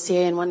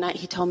YMCA, and one night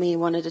he told me he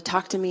wanted to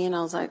talk to me, and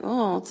I was like,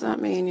 oh, what's that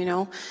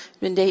mean,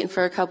 Been dating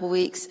for a couple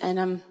weeks,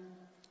 and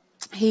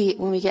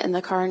when we get in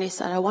the car, and he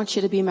said, I want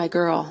you to be my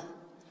girl.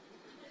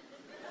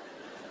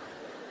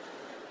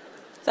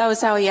 That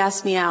was how he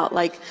asked me out,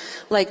 like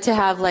to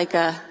have like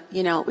a,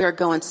 we were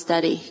going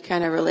steady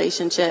kind of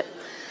relationship.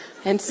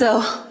 And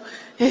so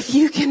if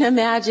you can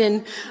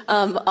imagine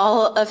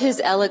all of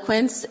his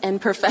eloquence and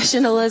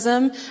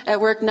professionalism at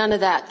work, none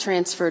of that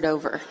transferred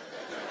over.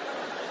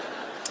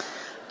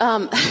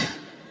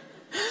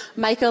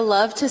 Micah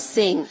loved to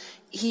sing.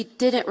 He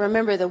didn't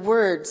remember the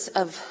words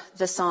of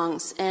the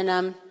songs,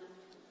 and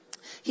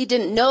he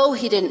didn't know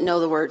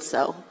the words,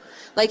 though.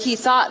 Like, he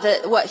thought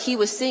that what he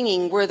was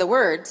singing were the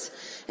words.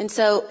 And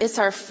so it's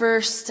our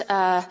first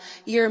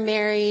year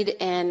married,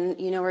 and,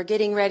 we're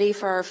getting ready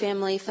for our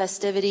family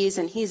festivities,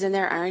 and he's in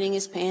there ironing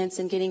his pants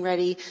and getting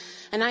ready.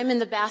 And I'm in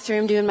the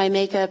bathroom doing my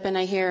makeup, and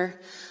I hear,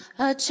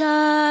 A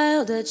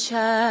child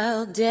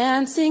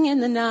dancing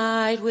in the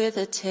night with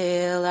a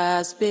tail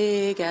as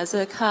big as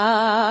a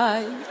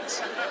kite.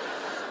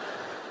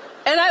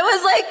 And I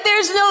was like,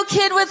 there's no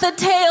kid with a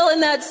tail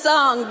in that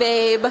song,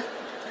 babe.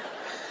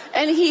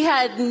 And he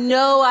had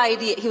no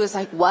idea. He was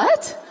like,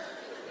 what?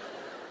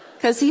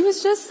 Because he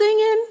was just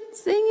singing.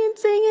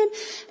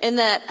 And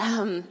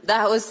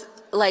that was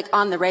like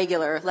on the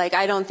regular. Like,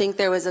 I don't think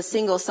there was a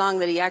single song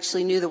that he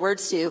actually knew the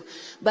words to,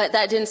 but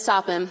that didn't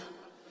stop him.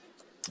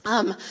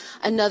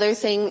 Another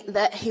thing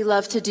that he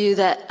loved to do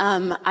that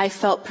I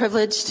felt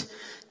privileged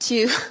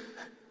to,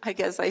 I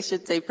guess I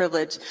should say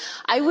privileged.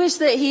 I wish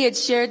that he had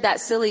shared that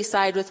silly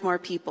side with more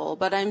people,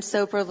 but I'm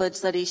so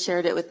privileged that he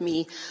shared it with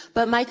me.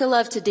 But Micah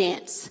loved to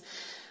dance.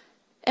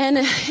 And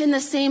in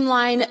the same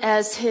line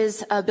as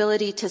his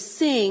ability to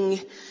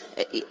sing,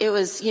 it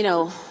was,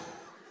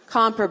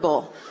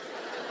 comparable.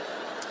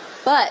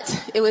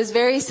 But it was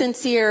very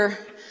sincere,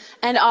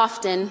 and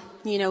often,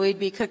 we'd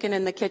be cooking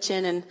in the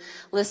kitchen and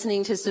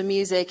listening to some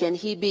music, and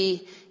he'd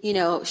be,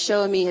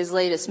 showing me his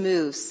latest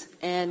moves.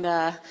 And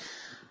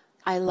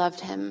I loved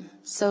him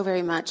so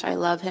very much. I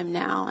love him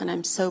now, and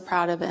I'm so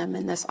proud of him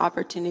and this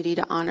opportunity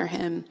to honor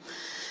him.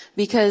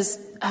 Because,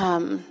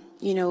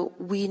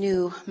 we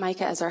knew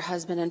Micah as our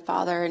husband and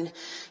father and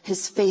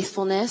his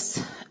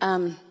faithfulness.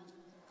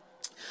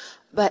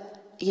 But,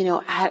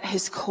 at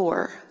his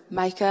core,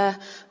 Micah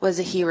was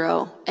a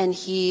hero, and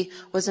he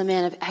was a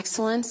man of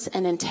excellence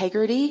and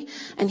integrity,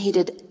 and he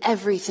did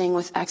everything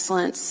with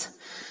excellence.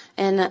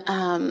 And,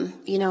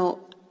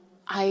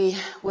 I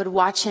would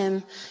watch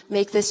him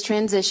make this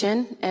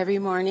transition every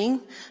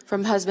morning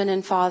from husband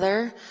and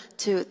father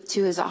to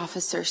his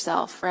officer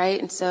self, right?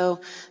 And so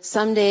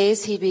some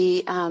days he'd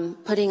be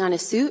putting on a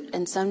suit,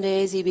 and some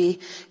days he'd be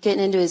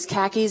getting into his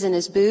khakis and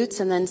his boots,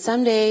 and then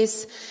some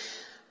days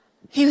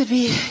he would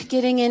be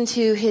getting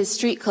into his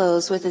street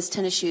clothes with his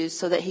tennis shoes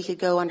so that he could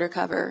go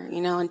undercover,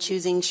 and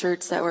choosing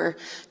shirts that were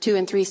 2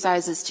 and 3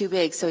 sizes too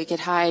big so he could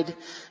hide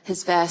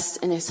his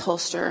vest in his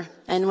holster.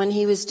 And when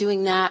he was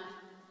doing that,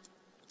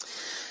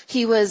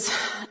 he was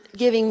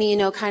giving me,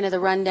 kind of the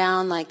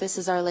rundown, like, this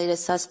is our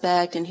latest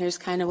suspect, and here's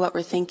kind of what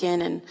we're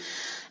thinking. And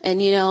I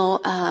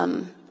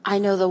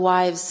know the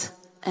wives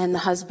and the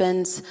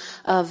husbands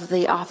of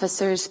the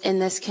officers in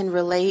this can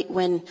relate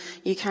when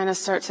you kind of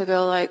start to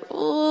go like,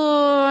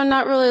 oh, I'm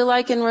not really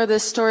liking where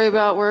this story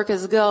about work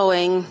is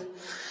going.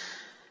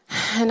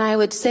 And I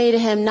would say to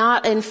him,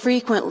 not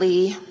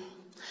infrequently,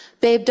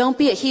 babe, don't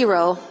be a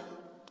hero.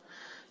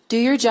 Do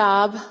your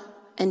job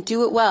and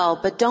do it well,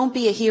 but don't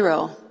be a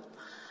hero.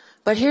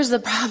 But here's the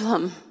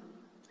problem.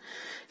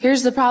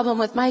 Here's the problem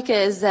with Micah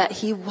is that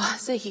he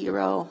was a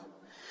hero.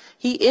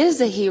 He is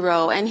a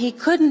hero, and he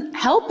couldn't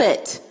help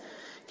it.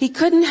 He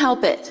couldn't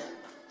help it.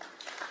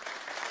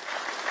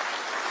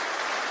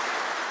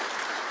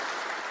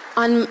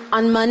 On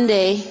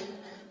Monday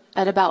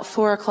at about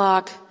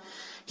 4:00,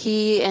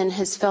 he and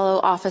his fellow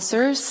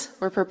officers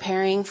were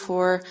preparing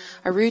for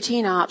a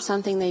routine op,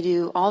 something they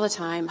do all the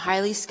time,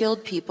 highly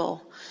skilled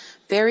people,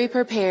 very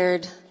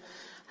prepared,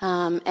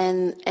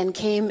 and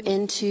came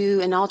into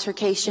an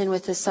altercation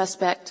with the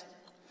suspect.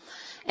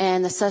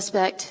 And the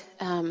suspect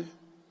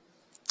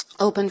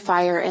opened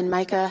fire, and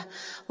Micah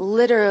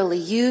literally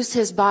used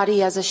his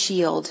body as a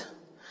shield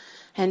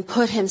and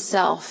put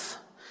himself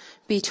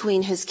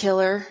between his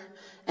killer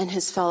and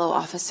his fellow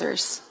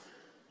officers.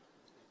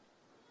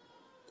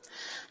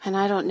 And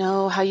I don't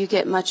know how you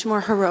get much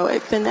more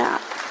heroic than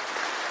that.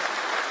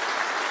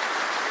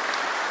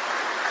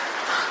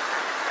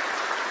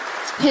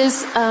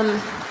 His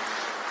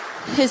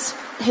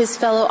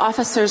fellow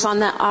officers on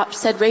that op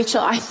said,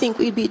 Rachel, I think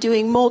we'd be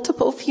doing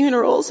multiple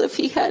funerals if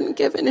he hadn't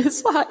given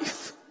his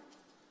life.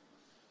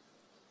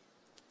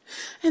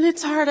 And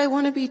it's hard. I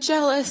want to be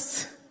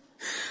jealous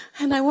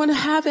and I want to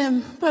have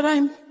him, but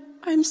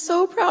I'm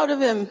so proud of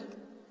him.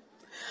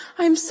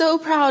 I'm so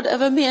proud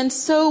of a man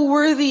so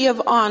worthy of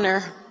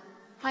honor.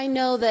 I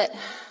know that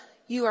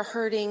you are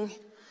hurting,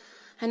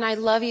 and I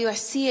love you. I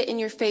see it in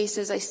your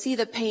faces. I see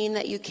the pain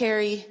that you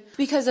carry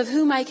because of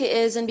who Micah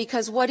is and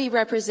because what he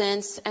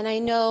represents. And I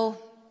know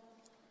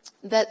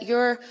that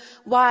your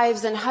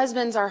wives and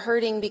husbands are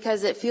hurting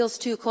because it feels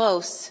too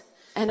close.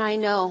 And I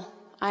know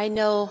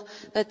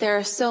that there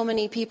are so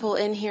many people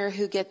in here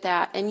who get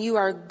that. And you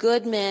are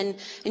good men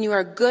and you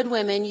are good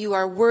women. You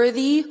are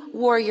worthy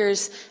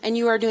warriors, and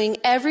you are doing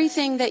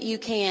everything that you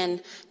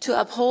can to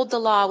uphold the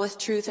law with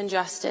truth and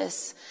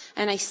justice.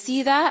 And I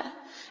see that,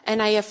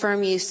 and I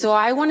affirm you. So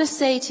I want to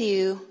say to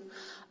you,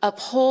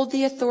 uphold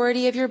the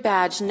authority of your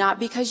badge, not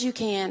because you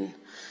can,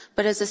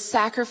 but as a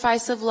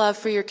sacrifice of love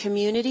for your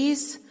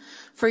communities,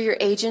 for your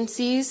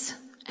agencies,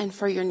 and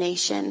for your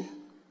nation.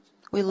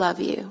 We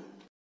love you.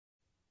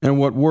 And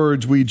what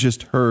words we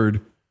just heard,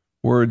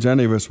 words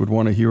any of us would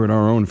want to hear at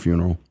our own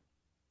funeral.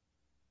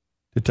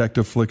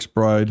 Detective Flick's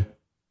bride,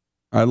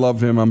 I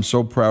love him. I'm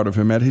so proud of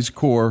him. At his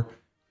core,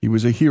 he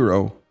was a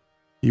hero.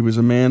 He was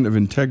a man of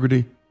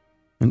integrity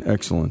and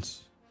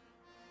excellence.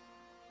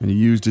 And he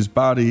used his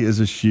body as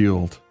a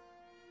shield.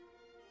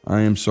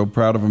 I am so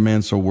proud of a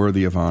man so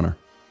worthy of honor.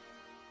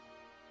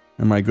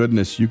 And my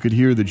goodness, you could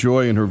hear the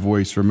joy in her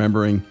voice,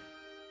 remembering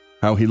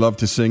how he loved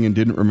to sing and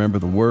didn't remember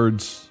the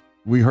words.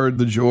 We heard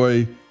the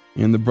joy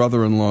in the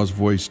brother-in-law's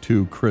voice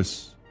too,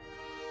 Chris.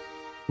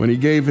 When he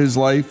gave his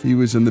life, he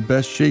was in the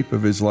best shape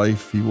of his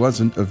life. He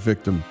wasn't a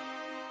victim.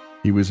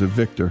 He was a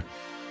victor.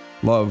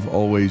 Love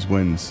always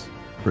wins,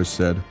 Chris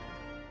said.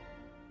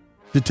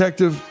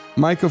 Detective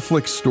Micah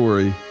Flick's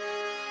story,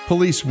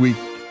 Police Week,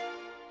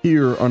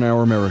 here on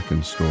Our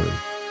American Story.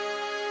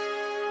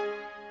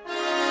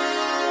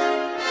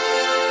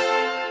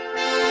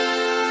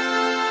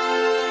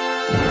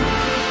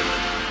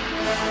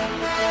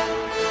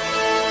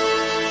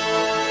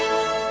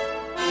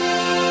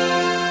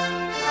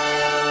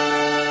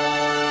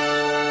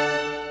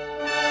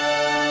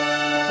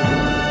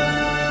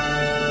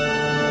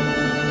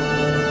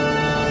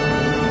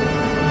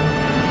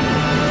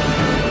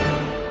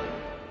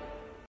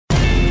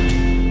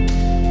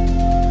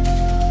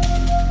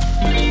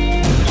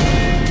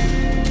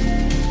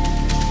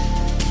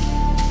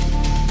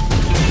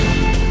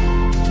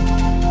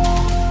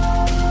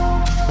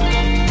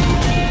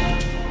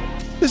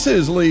 This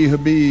is Lee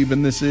Habib,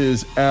 and this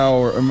is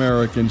Our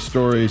American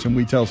Stories, and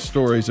we tell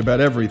stories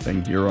about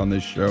everything here on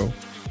this show,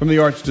 from the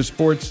arts to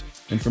sports,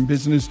 and from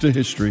business to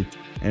history,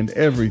 and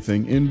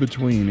everything in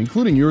between,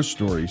 including your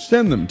stories.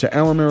 Send them to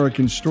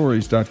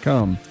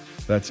ouramericanstories.com.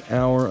 That's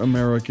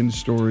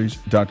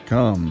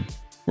ouramericanstories.com.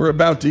 We're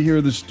about to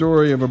hear the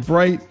story of a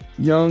bright,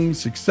 young,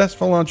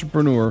 successful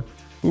entrepreneur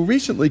who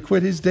recently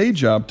quit his day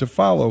job to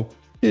follow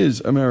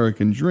his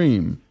American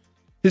dream.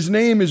 His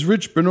name is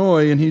Rich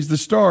Benoit, and he's the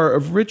star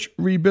of Rich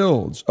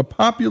Rebuilds, a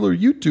popular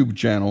YouTube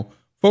channel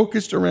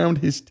focused around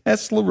his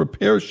Tesla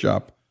repair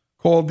shop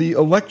called the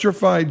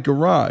Electrified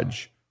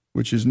Garage,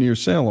 which is near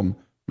Salem,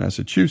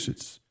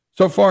 Massachusetts.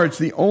 So far, it's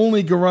the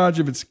only garage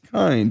of its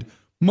kind,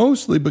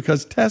 mostly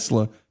because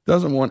Tesla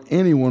doesn't want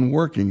anyone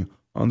working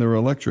on their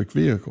electric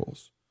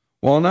vehicles.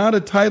 While not a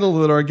title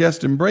that our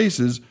guest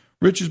embraces,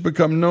 Rich has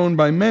become known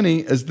by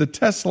many as the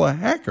Tesla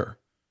hacker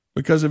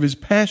because of his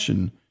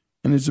passion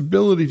and his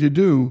ability to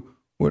do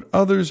what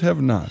others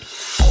have not.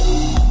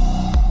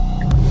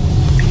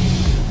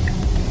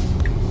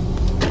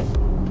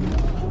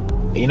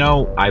 You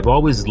know, I've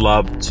always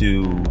loved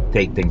to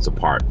take things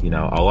apart. You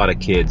know, a lot of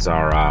kids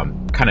are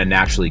kind of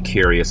naturally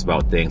curious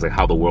about things, like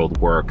how the world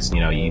works. You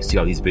know, you see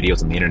all these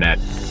videos on the internet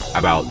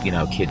about, you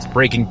know, kids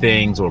breaking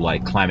things or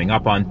like climbing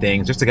up on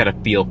things, just to get a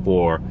feel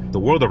for the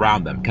world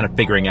around them, kind of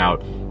figuring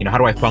out, you know, how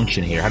do I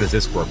function here? How does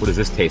this work? What does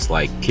this taste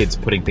like? Kids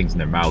putting things in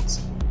their mouths.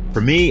 For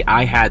me,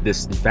 I had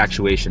this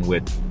infatuation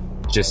with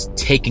just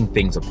taking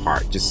things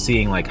apart, just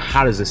seeing like,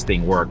 how does this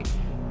thing work?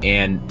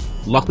 And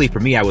luckily for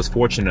me, I was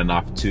fortunate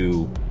enough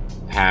to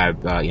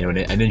have,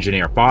 an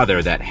engineer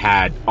father that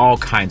had all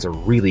kinds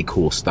of really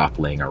cool stuff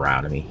laying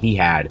around. I mean, he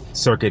had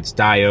circuits,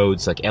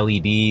 diodes, like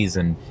LEDs,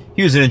 and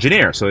he was an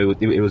engineer. So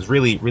it was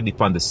really, really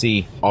fun to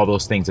see all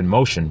those things in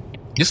motion.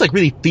 Just like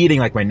really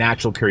feeding like my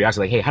natural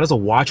curiosity, like, hey, how does a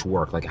watch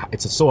work? Like,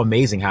 it's so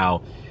amazing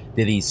how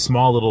these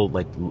small little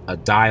like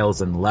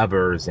dials and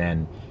levers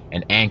and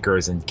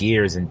anchors and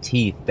gears and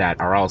teeth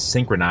that are all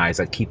synchronized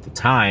that keep the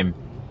time.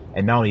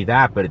 And not only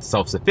that, but it's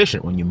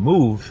self-sufficient. When you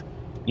move,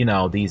 you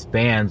know, these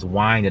bands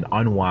wind and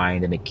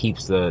unwind, and it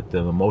keeps the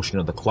motion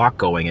of the clock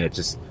going. And that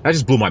just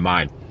blew my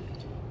mind.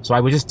 So I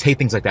would just take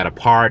things like that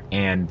apart,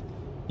 and,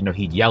 you know,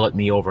 he'd yell at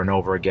me over and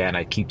over again.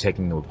 I'd keep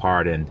taking them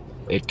apart, and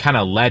it kind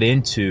of led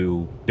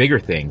into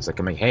bigger things. Like,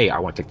 I'm like, hey, I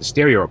want to take the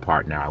stereo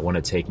apart now. I want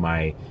to take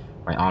my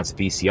aunt's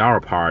VCR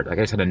apart. Like,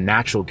 I just had a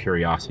natural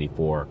curiosity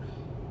for,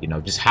 you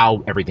know, just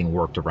how everything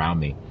worked around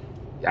me.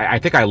 I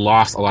think I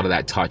lost a lot of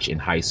that touch in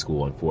high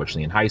school,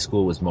 unfortunately. In high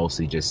school, it was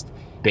mostly just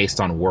based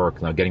on work,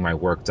 you know, getting my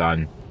work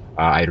done.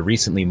 I had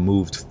recently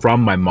moved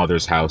from my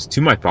mother's house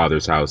to my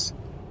father's house,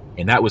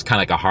 and that was kind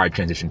of like a hard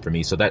transition for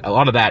me. So that a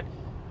lot of that,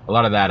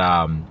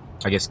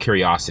 I guess,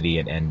 curiosity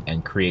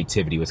and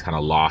creativity was kind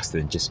of lost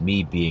in just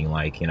me being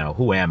like, you know,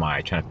 who am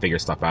I? Trying to figure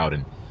stuff out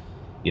and,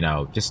 you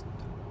know, just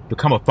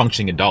become a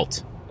functioning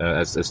adult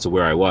as to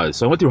where I was.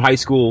 So I went through high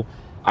school.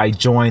 I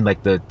joined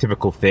like the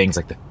typical things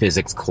like the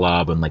physics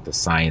club and like the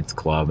science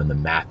club and the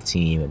math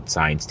team and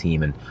science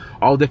team and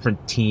all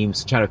different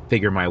teams, trying to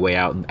figure my way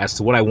out as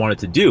to what I wanted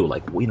to do.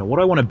 Like, you know, what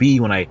do I want to be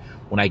when I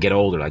get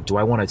older? Like, do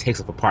I want to take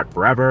stuff apart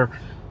forever?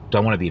 Do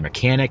I want to be a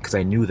mechanic? Because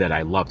I knew that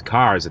I loved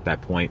cars at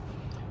that point.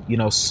 You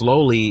know,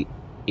 slowly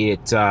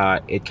it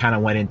kind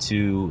of went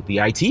into the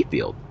IT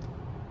field.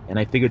 And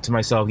I figured to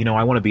myself, you know,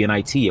 I want to be in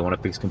IT. I want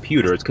to fix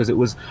computers, because it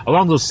was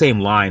along those same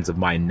lines of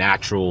my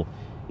natural,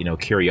 you know,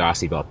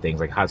 curiosity about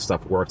things, like how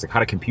stuff works, like how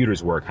do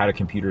computers work, how do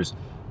computers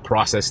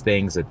process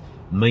things at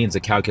millions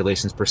of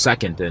calculations per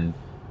second. And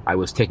I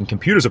was taking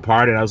computers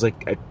apart, and I was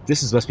like,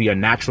 this must be a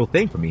natural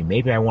thing for me.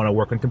 Maybe I want to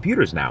work on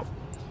computers now.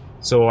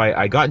 So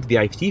I got into the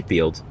IT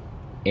field,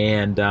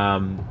 and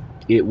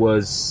that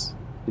was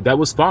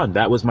fun.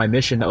 That was my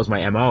mission. That was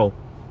my MO.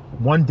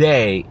 One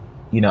day,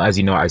 you know, as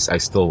you know, I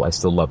still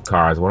love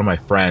cars. One of my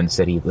friends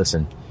said,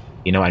 listen,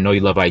 you know, I know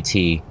you love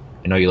IT.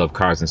 I know you love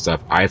cars and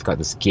stuff. I've got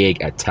this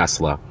gig at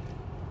Tesla,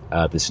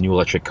 this new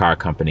electric car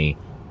company,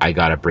 I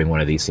got to bring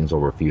one of these things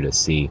over for you to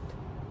see.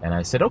 And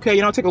I said,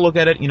 okay, I'll take a look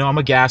at it. I'm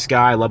a gas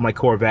guy. I love my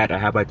Corvette. I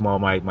have like all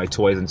my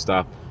toys and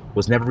stuff.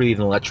 Was never really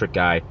an electric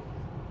guy.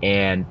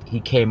 And he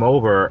came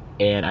over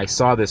and I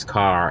saw this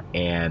car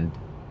and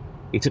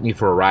he took me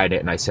for a ride in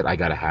it. And I said, I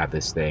got to have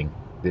this thing.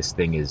 This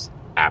thing is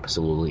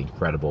absolutely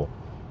incredible.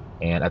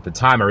 And at the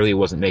time, I really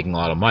wasn't making a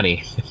lot of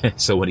money.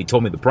 So when he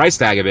told me the price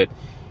tag of it,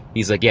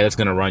 he's like, yeah, that's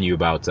going to run you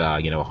about,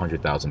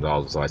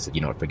 $100,000. So I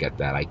said, forget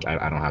that. I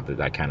don't have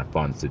that kind of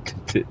funds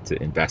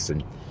to invest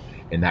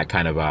in that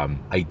kind of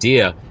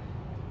idea.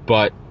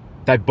 But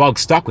that bug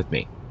stuck with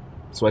me.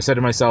 So I said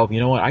to myself, you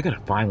know what? I got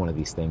to find one of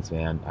these things,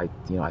 man. I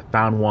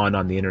found one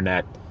on the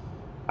internet.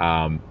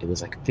 It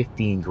was like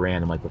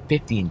 $15,000. I'm like, but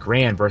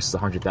 $15,000 versus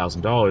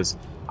 $100,000,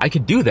 I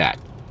could do that.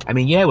 I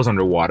mean, yeah, it was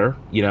underwater.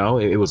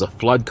 It was a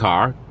flood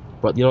car.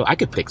 But, I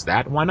could fix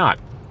that. Why not?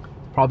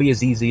 Probably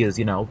as easy as,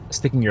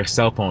 sticking your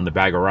cell phone in the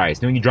bag of rice.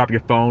 When you drop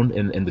your phone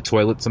in the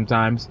toilet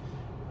sometimes,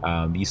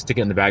 you stick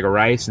it in the bag of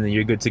rice and then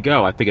you're good to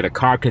go. I figured a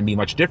car couldn't be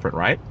much different,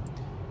 right?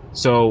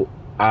 So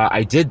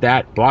I did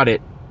that, bought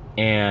it,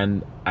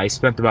 and I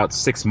spent about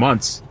 6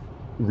 months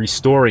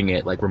restoring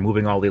it, like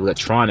removing all the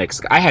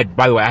electronics. I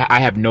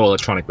have no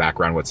electronic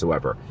background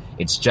whatsoever.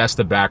 It's just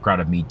the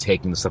background of me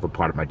taking the stuff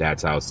apart at my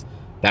dad's house.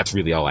 That's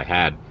really all I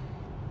had.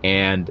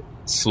 And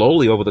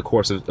slowly over the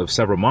course of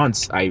several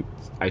months, I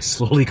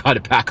slowly got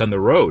it back on the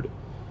road.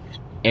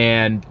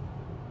 And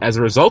as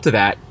a result of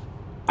that,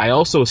 I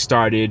also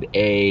started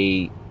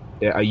a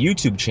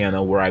YouTube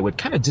channel where I would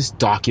kind of just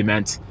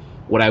document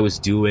what I was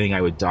doing.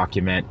 I would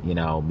document,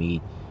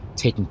 me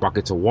taking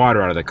buckets of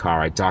water out of the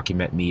car. I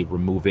document me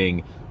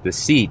removing the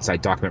seats. I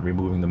document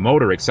removing the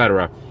motor,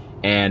 etc.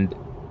 And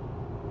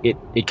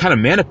it kind of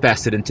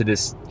manifested into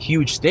this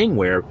huge thing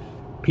where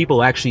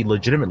people actually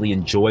legitimately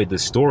enjoyed the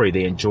story.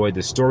 They enjoyed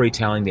the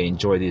storytelling. They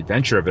enjoyed the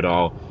adventure of it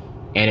all.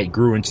 And it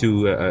grew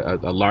into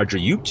a larger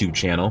YouTube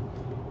channel.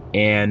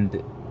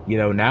 And,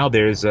 now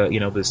there's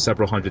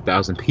several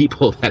 100,000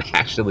 people that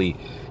actually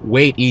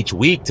wait each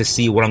week to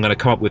see what I'm going to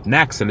come up with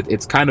next. And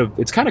it's kind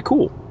of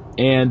cool.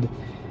 And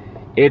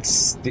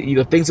it's,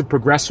 things have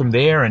progressed from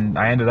there. And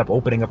I ended up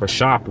opening up a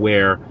shop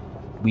where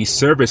we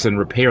service and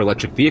repair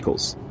electric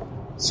vehicles.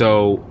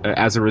 So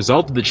as a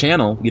result of the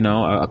channel,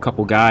 a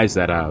couple guys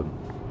that,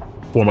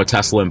 former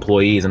Tesla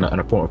employees and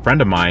a former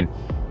friend of mine,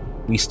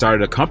 we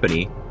started a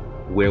company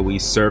where we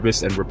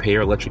service and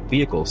repair electric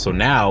vehicles. So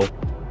now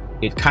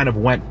it kind of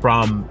went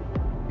from,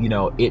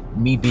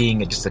 me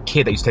being just a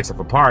kid that used to take stuff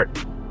apart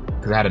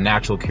because I had a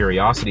natural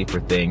curiosity for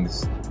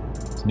things,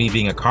 to me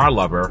being a car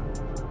lover,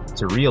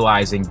 to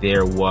realizing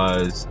there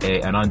was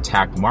an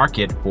untapped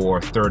market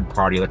for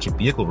third-party electric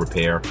vehicle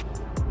repair.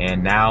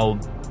 And now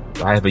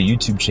I have a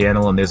YouTube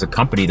channel and there's a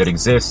company that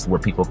exists where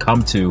people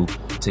come to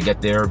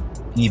get their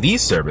EV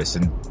service,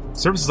 and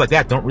services like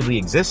that don't really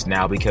exist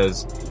now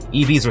because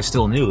EVs are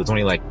still new. There's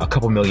only like a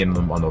couple million of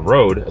them on the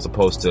road as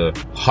opposed to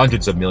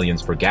hundreds of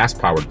millions for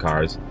gas-powered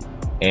cars.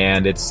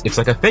 And it's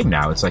like a thing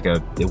now.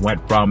 It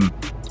went from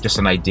just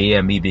an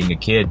idea, me being a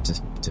kid,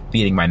 to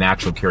feeding my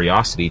natural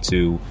curiosity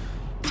to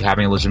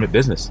having a legitimate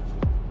business.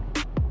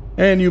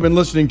 And you've been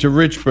listening to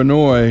Rich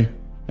Benoit,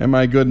 and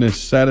my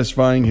goodness,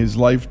 satisfying his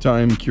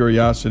lifetime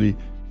curiosity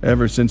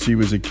ever since he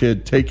was a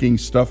kid, taking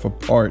stuff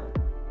apart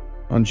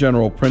on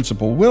general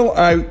principle. Will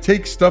I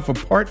take stuff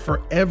apart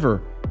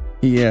forever?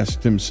 He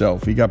asked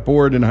himself. He got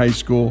bored in high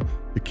school.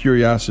 The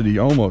curiosity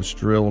almost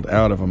drilled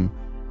out of him,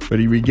 but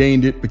he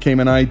regained it, became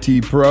an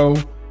IT pro.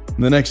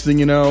 And the next thing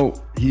you know,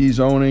 he's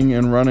owning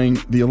and running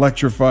the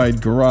Electrified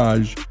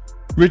Garage.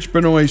 Rich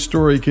Benoit's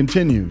story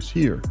continues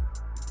here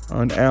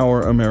on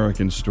Our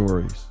American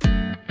Stories.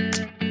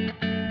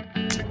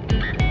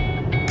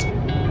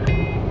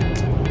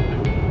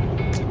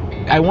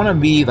 I want to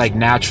be like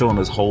natural and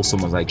as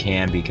wholesome as I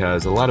can,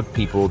 because a lot of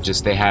people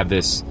they have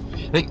this,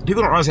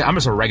 people don't realize I'm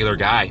just a regular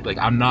guy. Like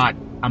I'm not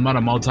a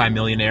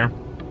multi-millionaire.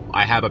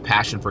 I have a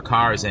passion for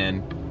cars,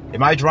 and in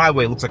my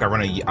driveway it looks like I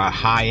run a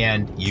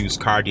high-end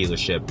used car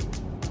dealership.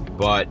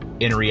 But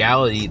in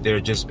reality, they're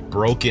just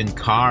broken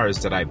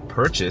cars that I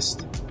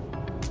purchased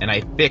and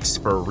I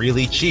fixed for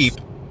really cheap,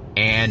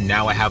 and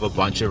now I have a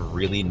bunch of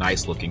really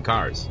nice looking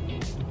cars,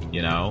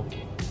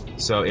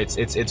 So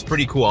it's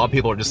pretty cool. All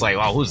people are just like,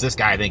 "Oh, who's this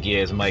guy I think he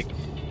is?" I'm like,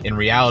 in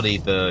reality,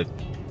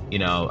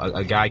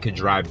 a guy could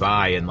drive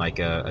by in like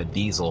a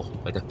diesel,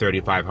 like a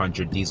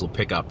 3500 diesel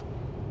pickup,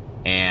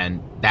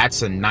 and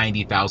that's a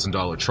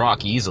 $90,000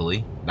 truck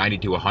easily, 90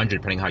 to 100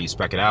 depending how you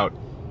spec it out.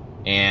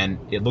 And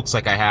it looks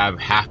like I have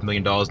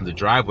 $500,000 in the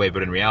driveway,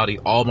 but in reality,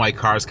 all my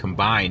cars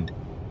combined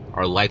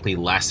are likely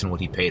less than what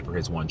he paid for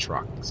his one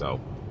truck. So,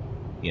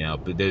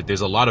 but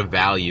there's a lot of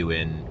value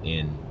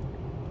in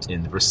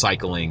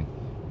recycling.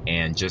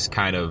 And just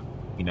kind of,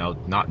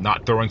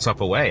 not throwing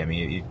stuff away. I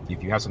mean,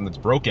 if you have something that's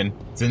broken,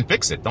 then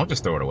fix it. Don't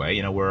just throw it away.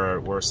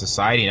 We're a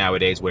society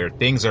nowadays where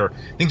things are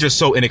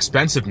so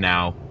inexpensive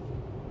now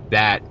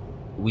that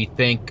we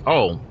think,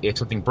 oh, if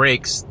something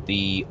breaks,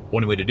 the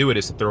only way to do it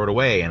is to throw it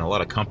away. And a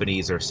lot of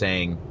companies are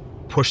saying,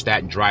 push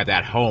that and drive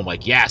that home.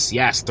 Like,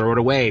 yes, throw it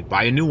away.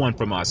 Buy a new one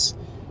from us.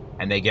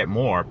 And they get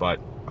more. But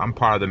I'm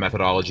part of the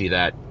methodology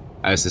that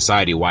as a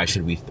society, why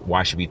should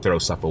we throw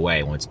stuff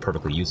away when it's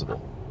perfectly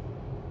usable?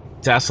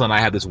 Tesla and I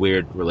have this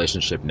weird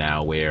relationship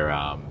now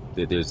where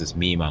there's this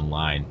meme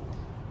online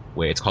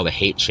where it's called a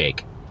hate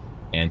shake,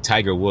 and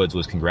Tiger Woods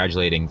was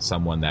congratulating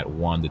someone that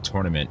won the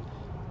tournament,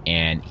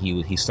 and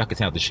he stuck his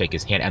hand out to shake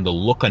his hand, and the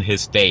look on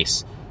his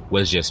face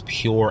was just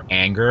pure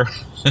anger.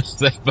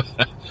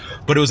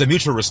 But it was a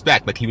mutual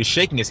respect. Like, he was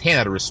shaking his hand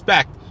out of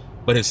respect,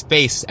 but his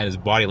face and his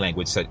body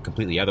language said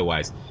completely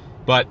otherwise.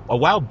 But a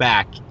while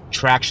back,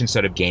 traction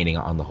started gaining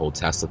on the whole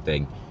Tesla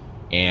thing,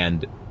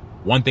 and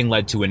one thing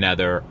led to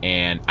another,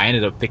 and I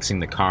ended up fixing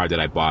the car that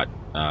I bought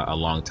a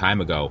long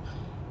time ago.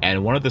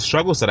 And one of the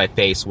struggles that I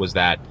faced was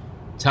that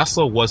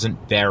Tesla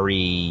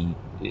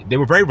they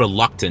were very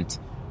reluctant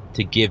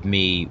to give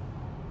me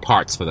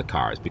parts for the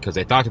cars, because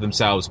they thought to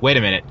themselves, wait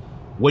a minute,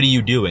 what are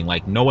you doing?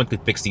 Like, no one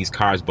could fix these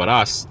cars but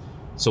us.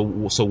 So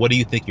what do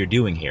you think you're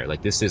doing here?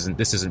 Like, this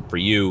isn't for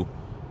you.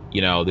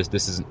 You know, this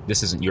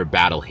isn't your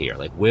battle here.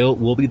 Like,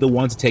 we'll be the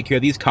ones to take care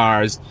of these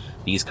cars.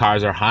 These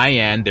cars are high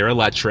end. They're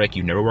electric.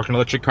 You've never worked an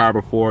electric car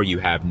before. You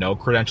have no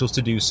credentials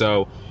to do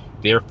so.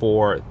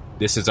 Therefore,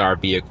 this is our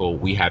vehicle.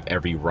 We have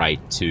every right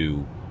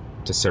to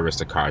service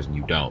the cars, and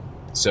you don't.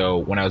 So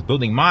when I was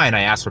building mine,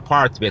 I asked for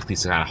parts. Basically,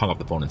 kind of hung up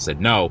the phone and said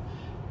no.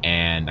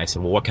 And I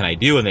said, well, what can I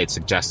do? And they'd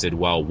suggested,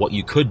 well, what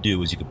you could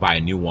do is you could buy a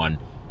new one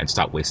and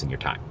stop wasting your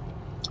time.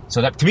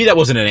 So that, to me, that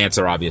wasn't an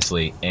answer,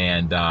 obviously.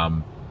 And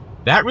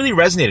that really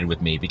resonated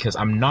with me, because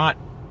I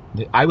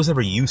was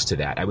never used to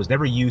that. I was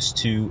never used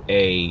to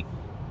a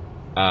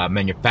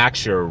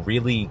manufacturer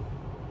really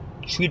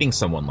treating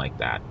someone like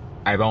that.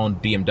 I've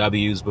owned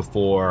BMWs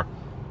before.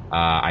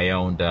 I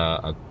owned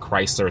a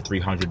Chrysler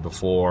 300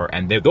 before,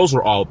 and those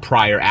were all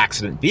prior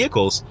accident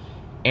vehicles.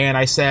 And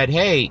I said,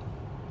 hey,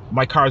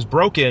 my car's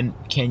broken.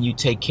 Can you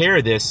take care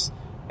of this?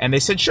 And they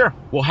said, sure,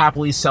 we'll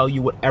happily sell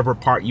you whatever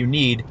part you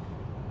need,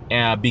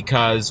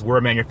 because we're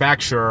a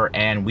manufacturer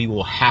and we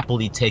will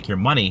happily take your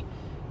money.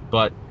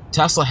 But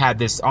Tesla had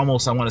this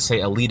almost, I want to say,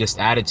 elitist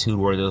attitude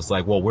where it was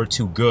like, well, we're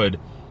too good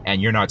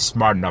and you're not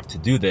smart enough to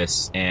do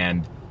this,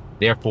 and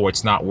therefore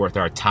it's not worth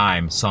our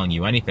time selling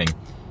you anything.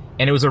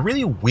 And it was a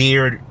really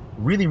weird,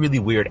 really, really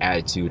weird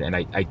attitude. And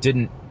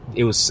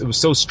it was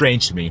so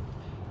strange to me.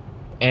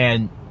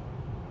 And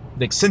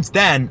like, since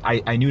then,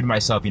 I knew to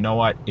myself, you know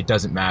what? It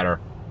doesn't matter.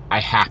 I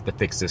have to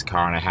fix this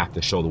car, and I have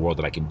to show the world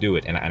that I can do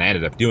it. And I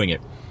ended up doing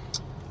it.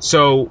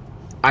 So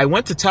I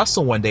went to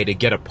Tesla one day to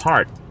get a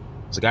part.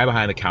 There's a guy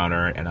behind the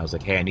counter, and I was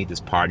like, hey, I need this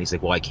part. And he's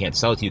like, well, I can't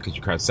sell it to you because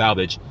your car's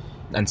salvage.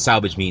 And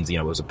salvage means,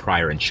 it was a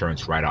prior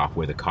insurance write-off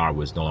where the car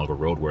was no longer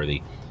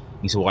roadworthy.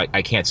 He said, well,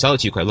 I can't sell it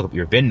to you because I look up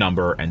your VIN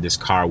number, and this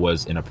car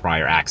was in a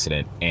prior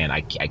accident, and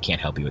I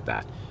can't help you with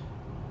that.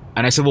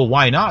 And I said, well,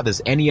 why not?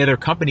 There's any other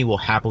company will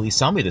happily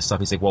sell me this stuff.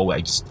 He's like, well,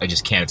 I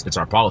just can't. It's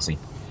our policy.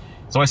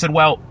 So I said,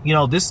 well,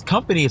 this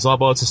company is all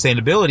about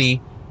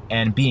sustainability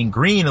and being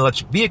green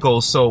electric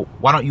vehicles. So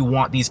why don't you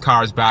want these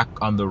cars back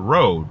on the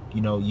road?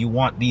 You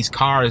want these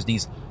cars,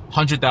 these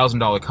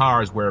 $100,000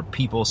 cars where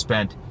people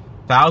spent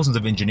thousands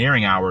of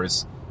engineering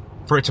hours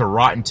for it to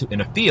rot in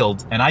a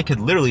field. And I could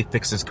literally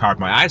fix this car with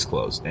my eyes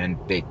closed, and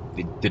it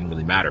didn't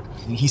really matter.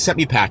 He sent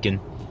me packing,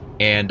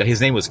 and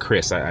his name was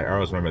Chris. I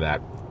always remember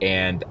that.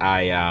 And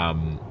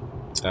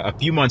a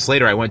few months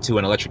later, I went to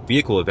an electric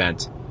vehicle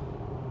event,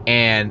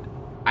 and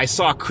I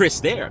saw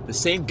Chris there, the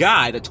same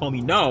guy that told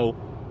me no.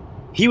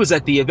 He was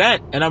at the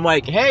event, and I'm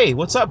like, hey,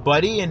 what's up,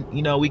 buddy? And,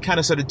 we kind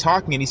of started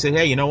talking, and he said,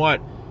 hey, you know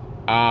what?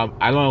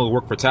 I no longer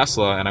work for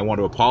Tesla, and I want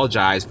to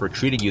apologize for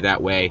treating you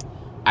that way.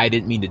 I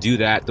didn't mean to do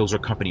that. Those are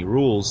company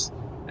rules,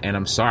 and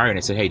I'm sorry. And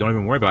I said, hey, don't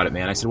even worry about it,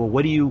 man. I said, well,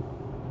 what do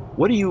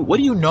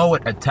you know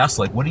at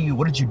Tesla? Like, what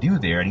did you do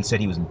there? And he said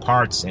he was in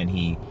parts, and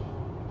he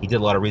did a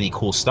lot of really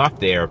cool stuff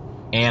there.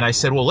 And I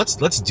said, well,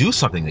 let's do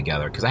something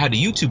together, because I had a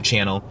YouTube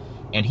channel,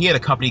 and he had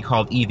a company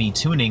called EV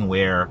Tuning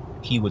where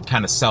he would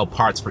kind of sell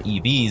parts for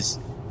EVs.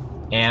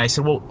 And I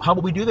said, well, how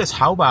about we do this?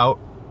 How about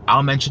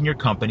I'll mention your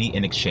company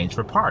in exchange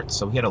for parts?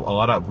 So he had a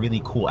lot of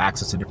really cool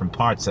access to different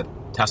parts that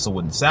Tesla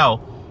wouldn't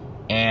sell.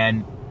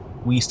 And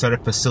we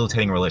started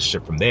facilitating a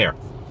relationship from there.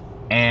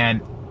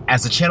 And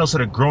as the channel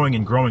started growing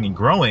and growing and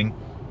growing,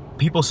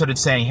 people started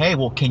saying, hey,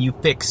 well, can you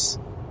fix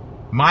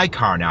my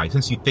car now,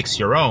 since you fix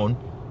your own?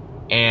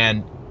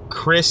 And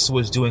Chris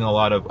was doing a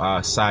lot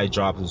of side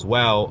jobs as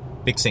well,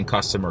 fixing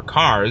customer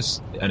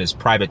cars in his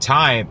private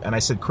time. And I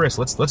said, Chris,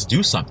 let's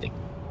do something.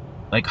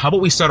 Like, how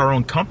about we start our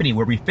own company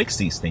where we fix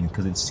these things?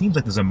 Because it seems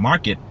like there's a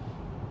market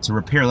to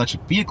repair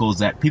electric vehicles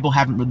that people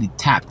haven't really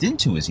tapped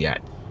into as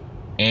yet.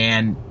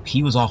 And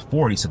he was all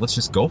for it. He said, let's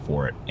just go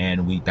for it.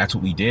 And that's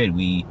what we did.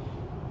 We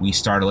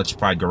started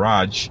Electrified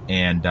Garage,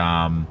 and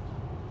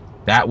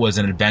that was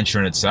an adventure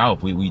in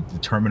itself. We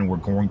determined we're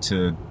going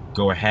to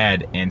go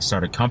ahead and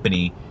start a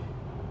company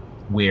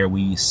where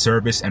we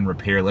service and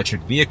repair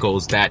electric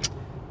vehicles that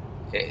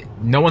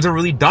no one's ever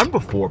really done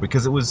before,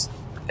 because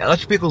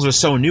electric vehicles are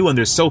so new and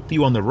there's so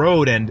few on the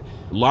road, and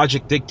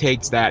logic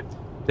dictates that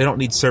they don't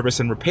need service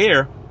and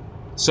repair.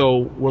 So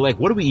we're like,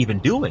 what are we even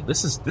doing?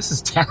 This is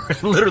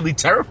literally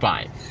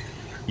terrifying.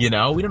 We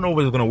don't know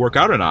whether it's going to work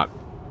out or not.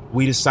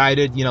 We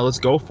decided, let's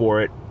go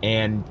for it.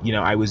 And,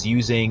 I was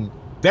using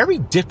very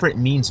different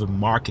means of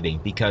marketing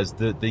because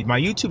my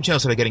YouTube channel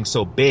started getting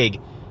so big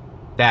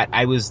that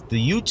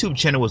the YouTube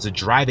channel was a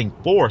driving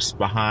force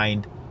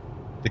behind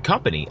the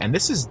company. And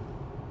this is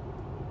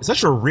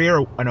such a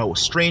rare,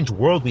 strange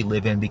world we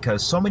live in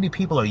because so many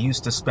people are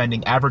used to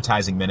spending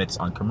advertising minutes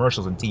on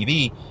commercials and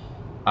TV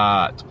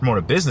to promote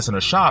a business in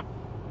a shop.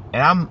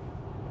 And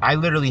I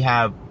literally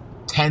have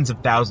tens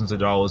of thousands of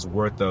dollars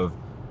worth of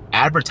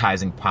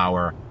advertising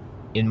power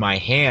in my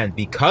hand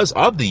because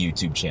of the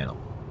YouTube channel.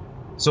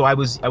 So I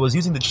was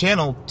using the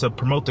channel to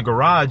promote the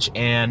garage,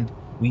 and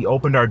we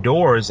opened our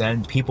doors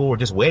and people were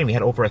just waiting. We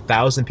had over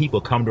 1,000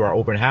 people come to our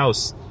open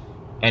house,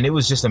 and it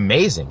was just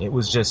amazing. It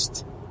was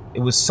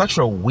such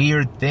a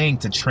weird thing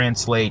to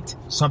translate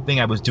something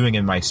I was doing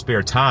in my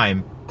spare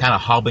time, kind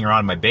of hobbling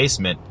around in my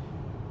basement,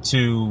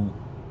 to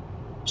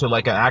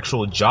like an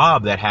actual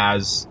job that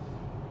has,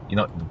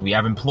 we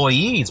have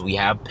employees, we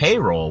have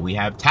payroll, we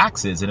have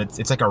taxes, and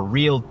it's like a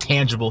real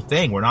tangible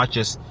thing. We're not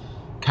just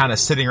kind of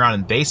sitting around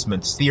in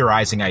basements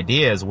theorizing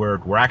ideas.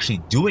 We're actually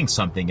doing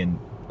something and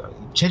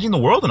changing the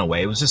world in a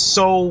way. It was just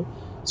so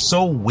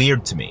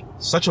weird to me.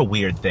 Such a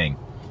weird thing.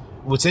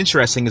 What's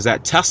interesting is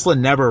that Tesla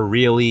never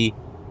really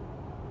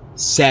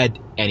said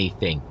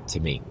anything to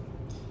me.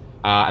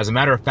 As a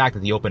matter of fact,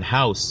 at the open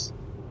house,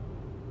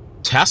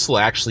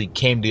 Tesla actually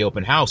came to the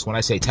open house. When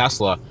I say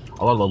Tesla,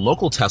 a lot of the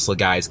local Tesla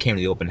guys came to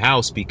the open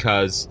house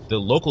because the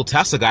local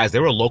Tesla guys, they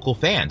were local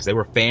fans. They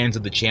were fans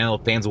of the channel,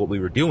 fans of what we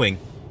were doing.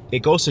 It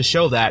goes to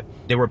show that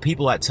there were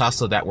people at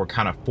Tesla that were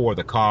kind of for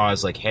the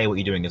cause, like, hey, what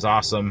you're doing is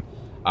awesome.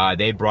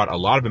 They brought a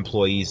lot of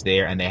employees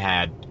there, and they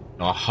had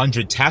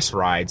 100 test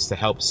rides to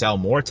help sell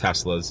more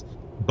Teslas.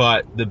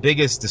 But the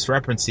biggest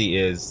discrepancy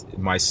is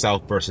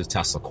myself versus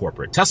Tesla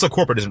Corporate. Tesla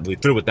Corporate isn't really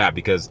through with that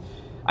because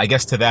I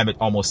guess to them it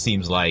almost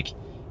seems like,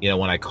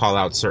 when I call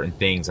out certain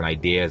things and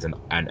ideas and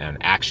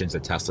actions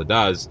that Tesla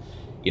does,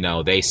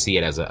 they see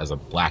it as a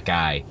black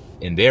eye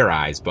in their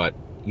eyes. But,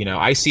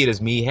 I see it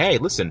as me, hey,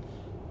 listen,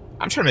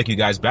 I'm trying to make you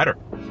guys better.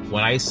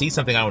 When I see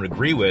something I don't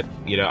agree with,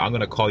 I'm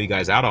going to call you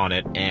guys out on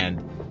it.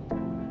 And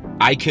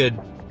I could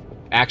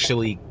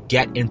actually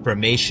get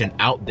information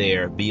out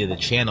there via the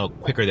channel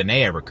quicker than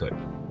they ever could.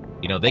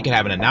 They could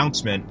have an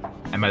announcement,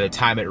 and by the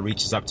time it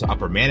reaches up to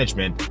upper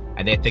management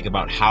and they think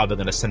about how they're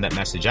going to send that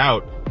message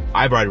out,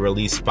 I've already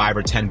released 5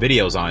 or 10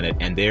 videos on it,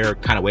 and they're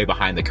kind of way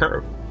behind the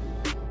curve.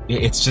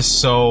 It's just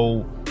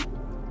so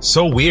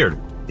weird.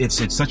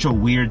 It's such a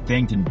weird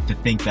thing to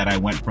think that I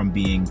went from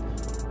being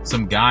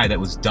some guy that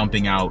was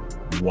dumping out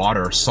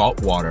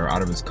salt water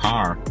out of his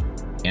car,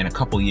 and a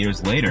couple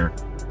years later,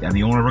 I'm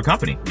the owner of a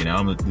company.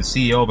 I'm the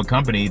CEO of a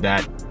company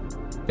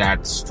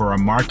that's for a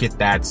market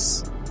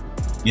that's,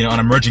 an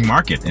emerging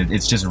market.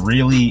 It's just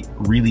really,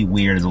 really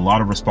weird. There's a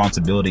lot of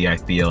responsibility, I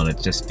feel, and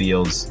it just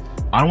feels,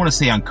 I don't want to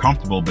say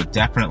uncomfortable, but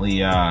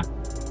definitely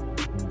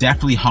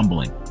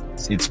humbling.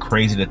 It's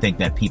crazy to think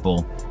that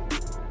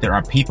there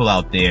are people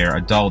out there,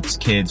 adults,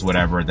 kids,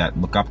 whatever, that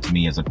look up to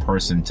me as a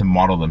person to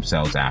model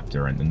themselves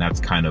after, and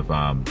that's kind of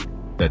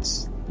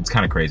it's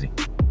kind of crazy.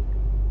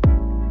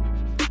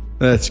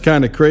 That's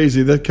kind of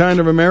crazy. That's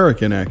kind of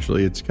American,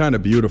 actually. It's kind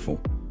of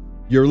beautiful.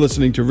 You're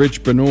listening to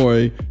Rich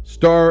Benoit,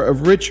 star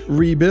of Rich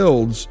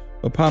Rebuilds,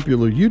 a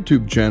popular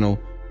YouTube channel.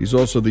 He's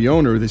also the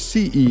owner, the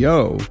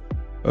CEO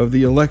of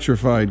the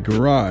Electrified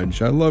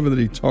Garage. I love that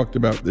he talked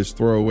about this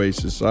throwaway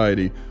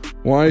society.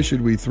 Why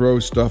should we throw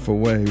stuff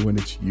away when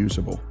it's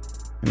usable?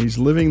 And he's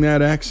living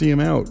that axiom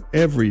out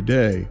every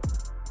day.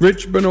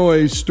 Rich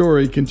Benoit's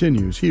story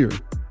continues here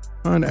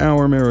on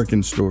Our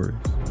American Stories.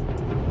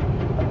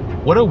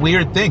 What a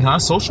weird thing, huh?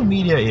 Social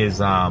media is,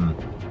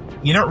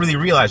 you don't really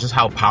realize just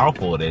how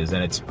powerful it is,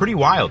 and it's pretty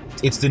wild.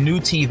 It's the new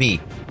TV.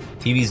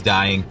 TV's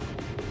dying.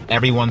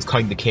 Everyone's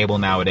cutting the cable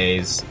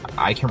nowadays.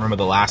 I can't remember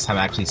the last time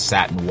I actually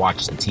sat and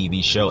watched a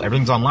TV show.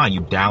 Everything's online.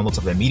 You download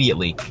stuff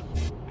immediately.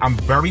 I'm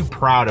very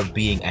proud of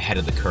being ahead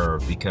of the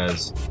curve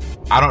because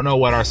I don't know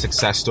what our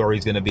success story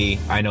is going to be.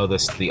 I know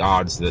the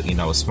odds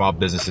that, small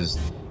businesses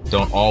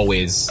don't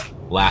always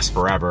last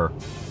forever.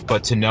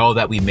 But to know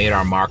that we made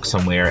our mark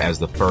somewhere as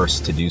the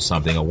first to do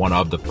something, or one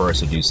of the first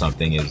to do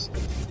something, is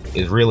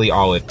really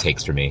all it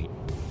takes for me.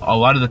 A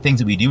lot of the things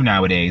that we do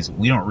nowadays,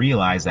 we don't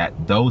realize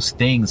that those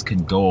things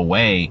can go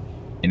away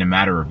in a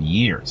matter of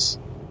years.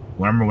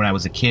 I remember when I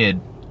was a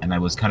kid and I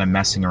was kind of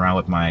messing around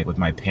with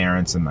my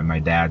parents and my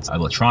dad's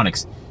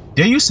electronics,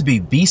 there used to be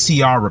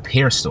VCR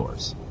repair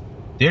stores.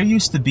 There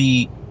used to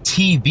be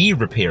TV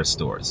repair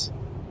stores.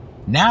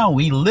 Now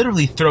we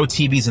literally throw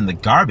TVs in the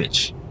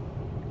garbage.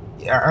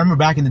 I remember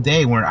back in the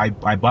day when I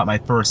bought my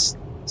first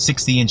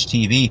 60-inch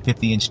TV,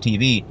 50-inch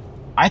TV,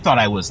 I thought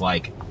I was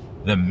like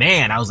the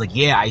man. I was like,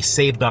 yeah, I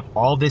saved up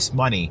all this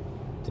money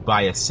to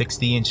buy a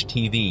 60-inch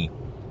TV.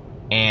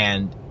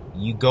 And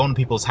you go into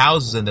people's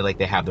houses and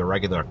they have the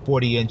regular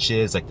 40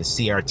 inches, like the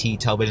CRT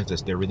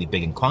televisions, they're really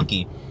big and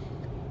clunky.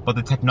 But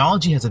the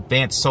technology has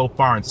advanced so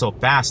far and so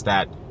fast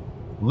that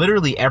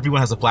literally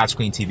everyone has a flat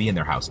screen TV in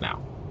their house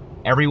now.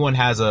 Everyone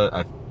has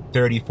a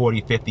 30,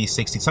 40, 50,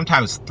 60,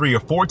 sometimes 3 or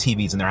 4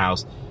 TVs in their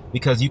house,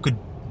 because you could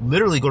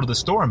literally go to the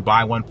store and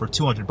buy one for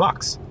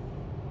 $200.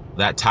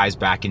 That ties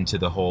back into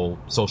the whole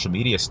social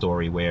media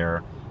story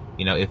where,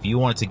 you know, if you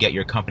wanted to get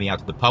your company out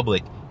to the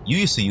public, you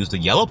used to use the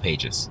yellow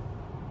pages.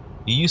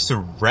 You used to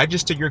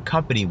register your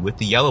company with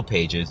the yellow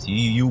pages.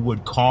 You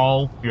would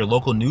call your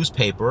local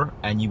newspaper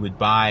and you would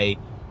buy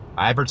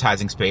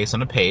advertising space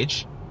on a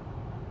page.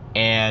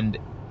 And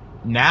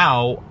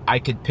now I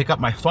could pick up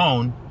my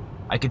phone.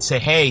 I could say,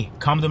 hey,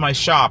 come to my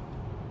shop,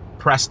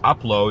 press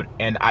upload.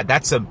 And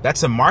that's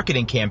a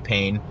marketing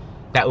campaign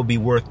that would be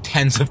worth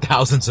tens of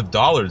thousands of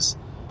dollars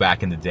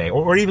back in the day.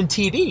 Or even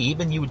TV.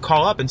 Even you would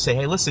call up and say,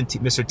 hey, listen,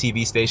 Mr.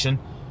 TV station,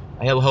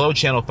 hello,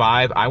 Channel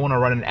 5. I want to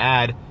run an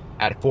ad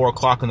at 4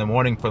 o'clock in the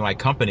morning for my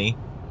company.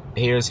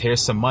 Here's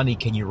some money.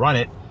 Can you run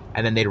it?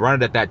 And then they'd run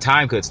it at that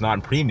time because it's not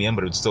in premium,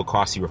 but it would still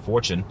cost you a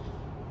fortune.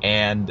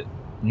 And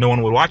no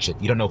one would watch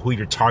it. You don't know who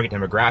your target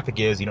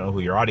demographic is. You don't know who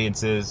your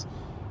audience is.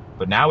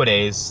 But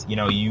nowadays, you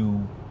know,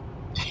 you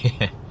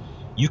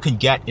can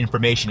get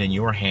information in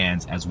your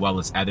hands as well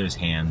as others'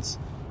 hands,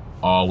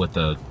 all with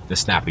the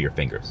snap of your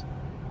fingers.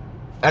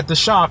 At the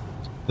shop,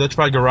 the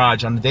Electrified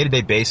Garage, on a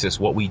day-to-day basis,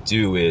 what we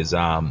do is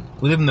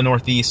we live in the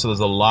Northeast, so there's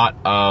a lot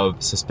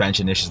of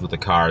suspension issues with the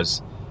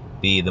cars.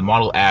 The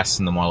Model S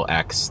and the Model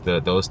X,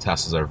 those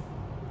Teslas are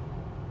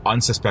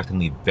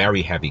unsuspectingly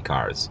very heavy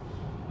cars.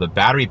 The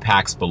battery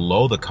packs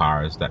below the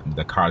cars that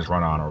the cars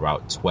run on are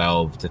about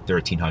 12 to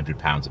 1,300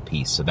 pounds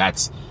apiece. So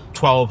that's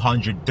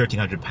 1,200,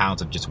 1,300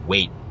 pounds of just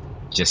weight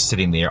just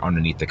sitting there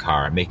underneath the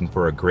car, making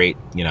for a great,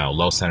 you know,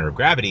 low center of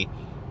gravity.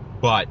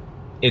 But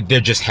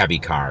they're just heavy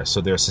cars,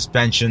 so their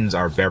suspensions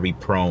are very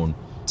prone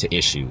to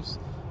issues,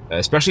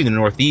 especially in the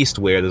Northeast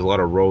where there's a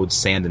lot of road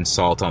sand and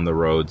salt on the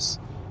roads,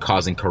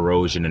 causing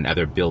corrosion and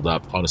other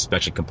buildup on the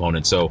suspension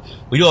components. So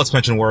we do a lot of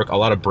suspension work, a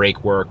lot of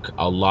brake work,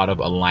 a lot of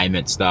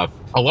alignment stuff.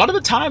 A lot of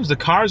the times the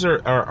cars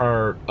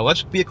are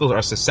electric vehicles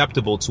are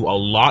susceptible to a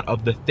lot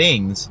of the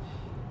things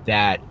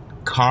that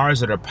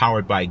cars that are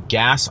powered by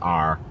gas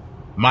are,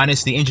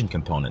 minus the engine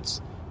components.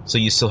 So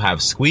you still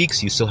have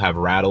squeaks, you still have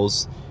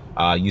rattles,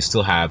 you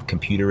still have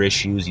computer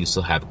issues, you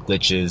still have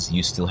glitches,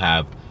 you still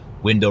have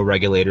window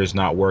regulators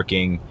not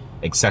working,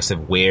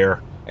 excessive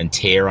wear and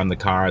tear on the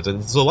cars.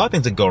 There's a lot of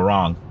things that go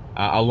wrong.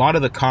 A lot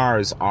of the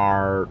cars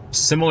are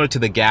similar to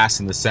the gas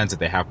in the sense that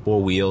they have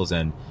 4 wheels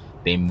and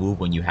they move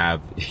when you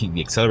have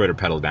the accelerator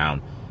pedal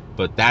down.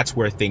 But that's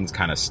where things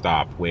kind of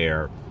stop,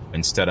 where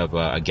instead of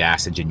a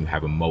gas engine, you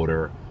have a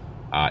motor.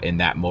 In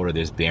that motor,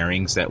 there's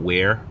bearings that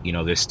wear. You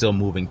know, there's still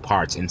moving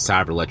parts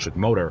inside of an electric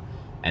motor.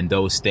 And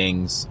those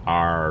things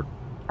are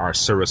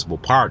serviceable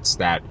parts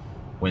that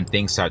when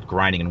things start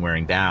grinding and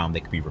wearing down, they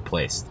can be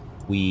replaced.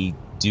 We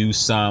do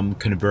some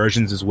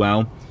conversions as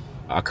well.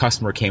 A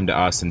customer came to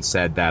us and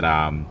said that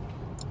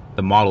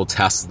the model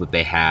Tesla that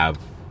they have,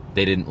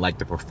 they didn't like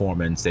the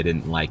performance, they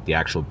didn't like the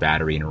actual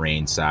battery and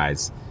range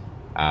size.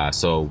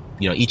 So,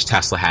 you know, each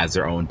Tesla has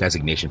their own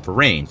designation for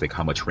range, like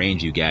how much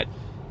range you get.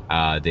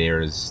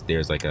 There's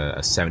like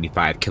a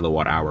 75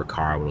 kilowatt hour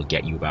car will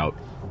get you about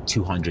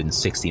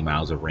 260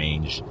 miles of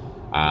range.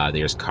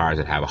 There's cars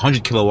that have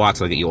 100 kilowatts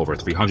that'll get you over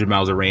 300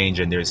 miles of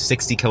range, and there's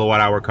 60 kilowatt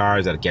hour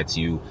cars that gets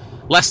you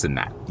less than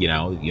that, you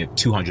know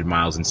 200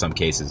 miles in some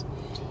cases.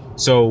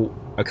 So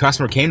a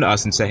customer came to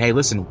us and said, hey,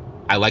 listen,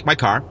 I like my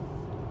car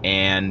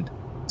and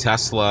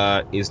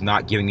Tesla is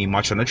not giving me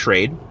much on a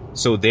trade,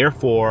 so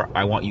therefore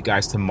I want you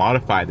guys to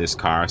modify this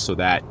car so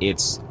that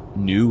it's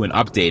new and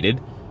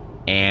updated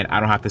and I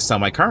don't have to sell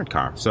my current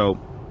car. So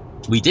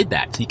we did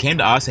that. He came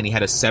to us and he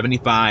had a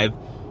 75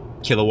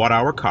 kilowatt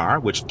hour car,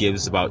 which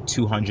gives about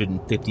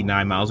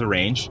 259 miles of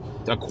range.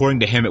 According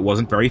to him, it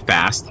wasn't very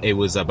fast. It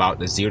was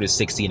about a 0 to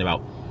 60 in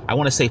about, I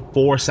want to say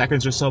 4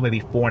 seconds or so, maybe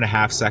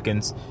 4.5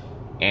 seconds.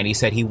 And he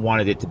said he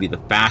wanted it to be the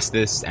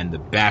fastest and the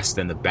best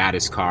and the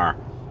baddest car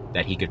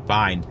that he could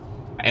find.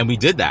 And we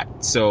did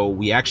that. So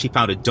we actually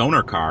found a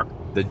donor car.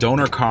 The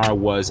donor car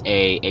was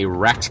a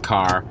wrecked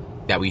car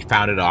that we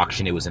found at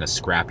auction. It was in a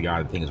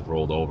scrapyard. The thing is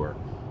rolled over.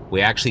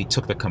 We actually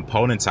took the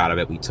components out of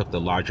it. We took the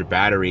larger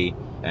battery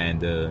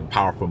and the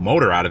powerful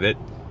motor out of it,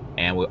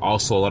 and we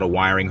also a lot of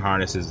wiring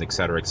harnesses,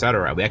 etc.,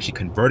 etc. We actually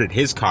converted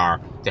his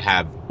car to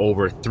have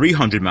over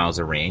 300 miles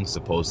of range as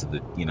opposed to the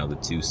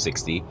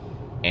 260.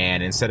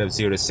 And instead of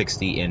 0 to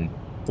 60 in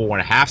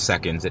 4.5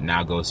 seconds, it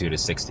now goes 0 to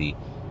 60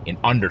 in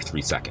under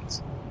 3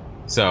 seconds.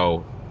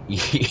 So,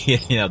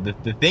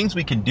 the things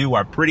we can do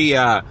are pretty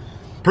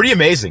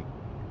amazing.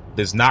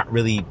 There's not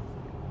really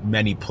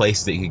many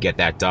places that you can get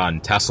that done.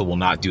 Tesla will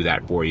not do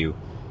that for you.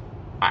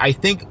 I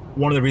think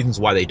one of the reasons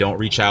why they don't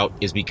reach out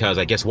is because,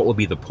 I guess, what would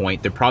be the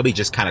point? They're probably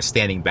just kind of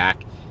standing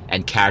back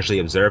and casually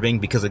observing,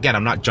 because again,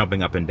 I'm not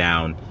jumping up and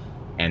down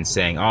and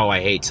saying, oh,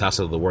 I hate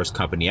Tesla, the worst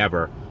company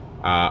ever.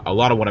 A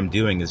lot of what I'm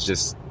doing is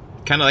just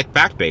kind of like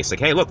fact-based. Like,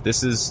 hey, look,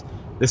 this is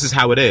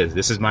how it is.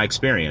 This is my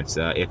experience.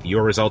 If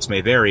your results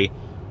may vary,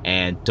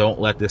 and don't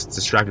let this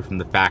distract you from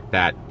the fact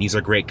that these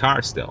are great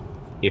cars still.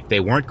 If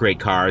they weren't great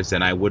cars,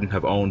 then I wouldn't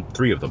have owned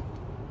 3 of them.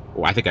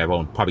 Well, I think I've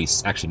owned probably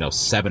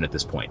 7 at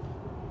this point.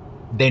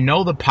 they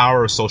know the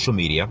power of social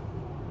media,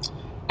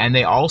 and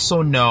they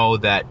also know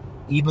that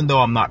even though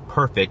I'm not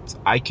perfect,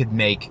 I could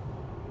make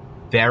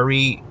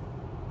very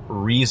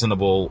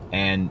reasonable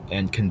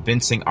and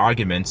convincing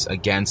arguments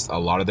against a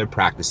lot of their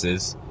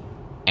practices,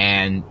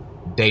 and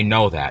they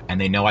know that, and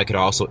they know I could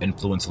also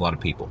influence a lot of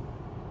people.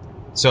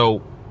 So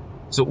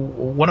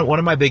one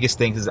of my biggest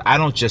things is I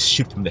don't just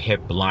shoot from the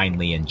hip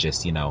blindly and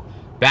just,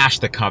 bash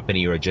the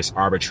company or just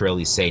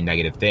arbitrarily say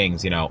negative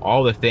things.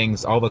 All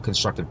the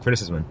constructive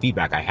criticism and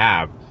feedback I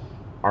have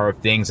are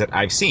things that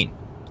I've seen,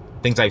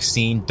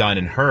 done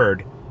and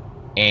heard.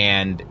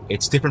 And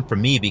it's different for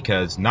me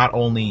because not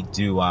only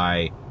do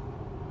I'm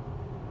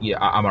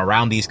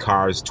around these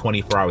cars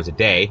 24 hours a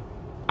day,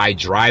 I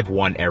drive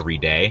one every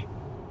day,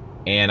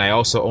 and I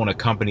also own a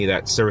company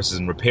that services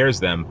and repairs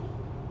them.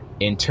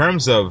 In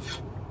terms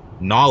of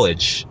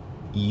knowledge,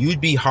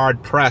 you'd be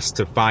hard pressed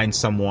to find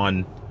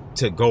someone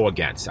to go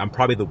against. I'm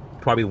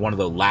probably one of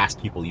the last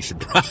people you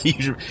should what I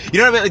mean?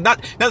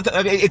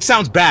 It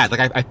sounds bad. Like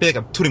I feel like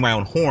I'm tooting my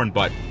own horn,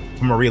 but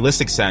from a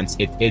realistic sense,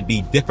 it'd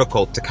be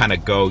difficult to kind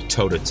of go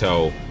toe to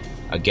toe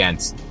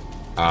against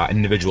an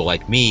individual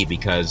like me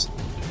because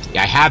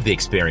I have the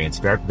experience.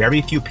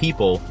 Very few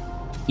people,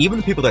 even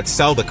the people that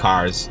sell the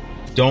cars,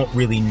 don't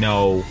really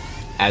know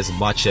as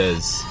much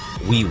as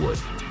we would.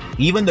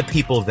 Even the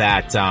people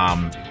that,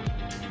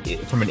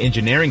 from an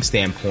engineering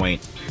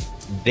standpoint,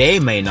 they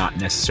may not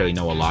necessarily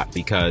know a lot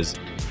because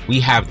we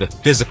have the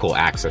physical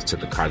access to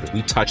the cars.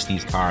 We touch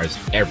these cars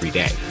every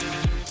day.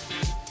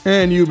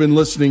 And you've been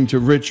listening to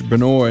Rich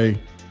Benoit,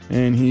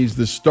 and he's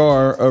the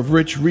star of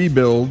Rich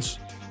Rebuilds,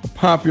 a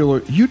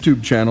popular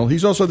YouTube channel.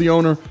 He's also the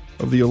owner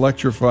of the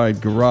Electrified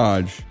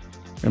Garage.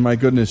 And my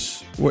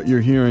goodness, what you're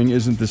hearing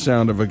isn't the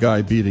sound of a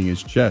guy beating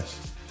his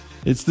chest.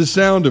 It's the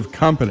sound of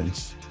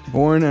competence,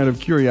 born out of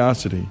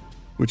curiosity,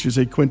 which is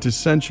a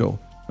quintessential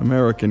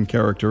American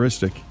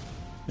characteristic.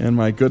 And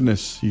my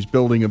goodness, he's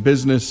building a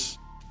business,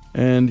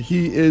 and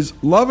he is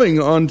loving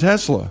on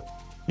Tesla.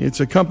 It's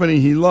a company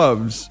he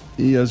loves.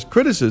 He has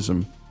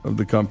criticism of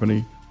the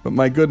company, but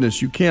my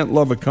goodness, you can't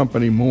love a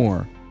company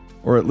more,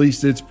 or at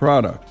least its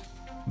product,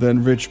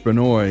 than Rich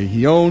Benoit.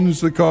 He owns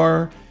the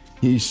car,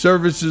 he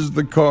services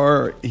the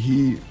car,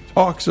 he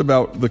talks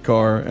about the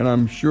car, and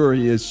I'm sure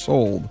he has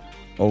sold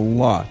a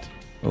lot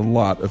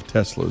of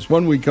Teslas.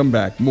 When we come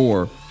back,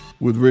 more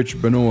with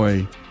Rich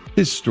Benoit,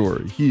 his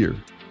story here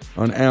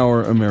on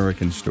Our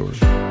American Story.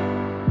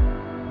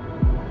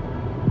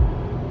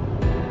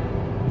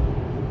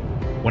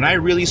 When I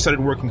really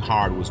started working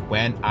hard was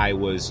when I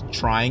was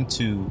trying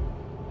to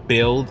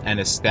build and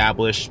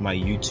establish my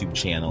YouTube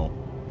channel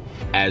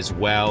as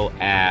well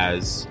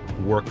as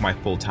work my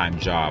full-time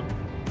job.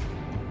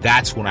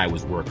 That's when I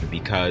was working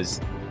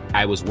because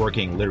I was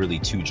working literally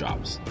 2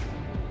 jobs.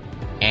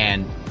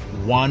 And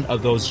one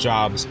of those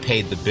jobs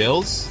paid the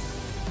bills,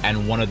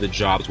 and one of the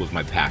jobs was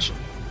my passion.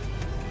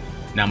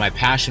 Now, my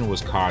passion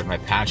was cars. My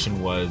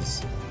passion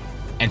was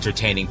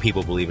entertaining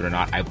people, believe it or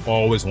not. I've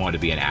always wanted to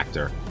be an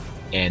actor,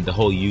 and the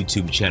whole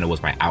YouTube channel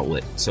was my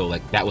outlet. So,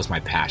 that was my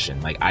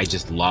passion. I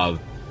just love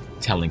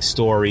telling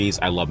stories.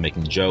 I love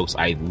making jokes.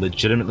 I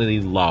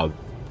legitimately love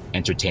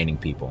entertaining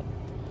people.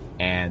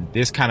 And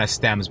this kind of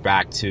stems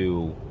back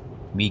to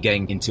me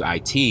getting into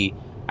IT.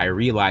 I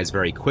realized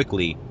very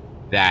quickly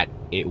that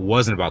it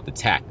wasn't about the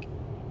tech.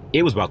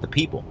 It was about the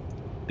people.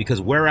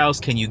 Because where else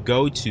can you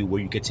go to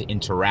where you get to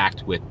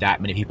interact with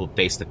that many people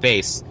face to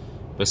face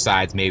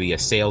besides maybe a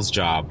sales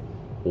job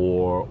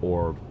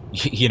or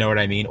you know what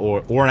I mean?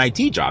 Or an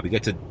IT job. You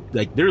get to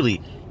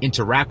literally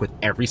interact with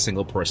every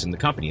single person in the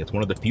company. It's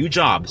one of the few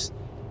jobs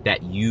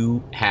that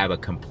you have a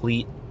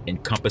complete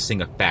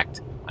encompassing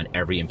effect on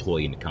every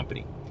employee in the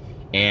company.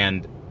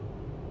 And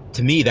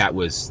to me, that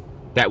was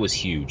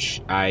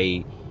huge.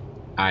 I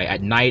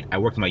at night I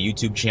worked on my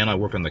YouTube channel. I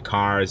worked on the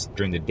cars.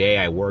 During the day,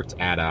 I worked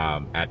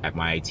at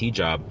my IT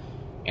job.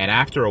 And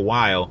after a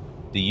while,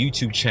 the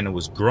YouTube channel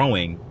was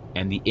growing,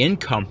 and the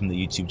income from the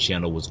YouTube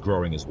channel was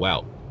growing as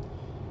well.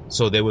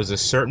 So there was a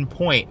certain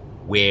point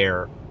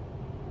where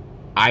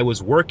I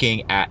was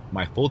working at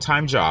my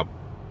full-time job,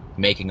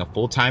 making a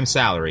full-time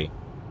salary,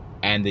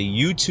 and the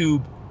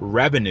YouTube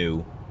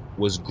revenue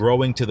was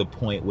growing to the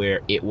point where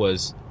it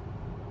was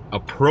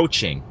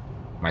approaching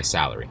my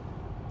salary.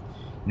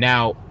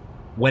 Now,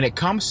 when it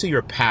comes to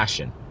your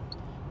passion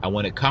and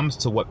when it comes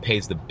to what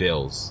pays the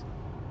bills,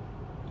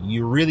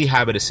 you really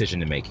have a decision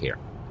to make here.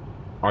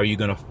 Are you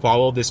going to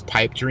follow this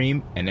pipe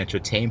dream and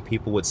entertain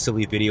people with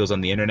silly videos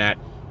on the internet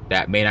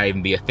that may not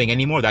even be a thing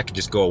anymore, that could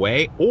just go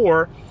away?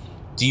 Or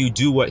do you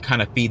do what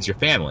kind of feeds your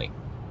family?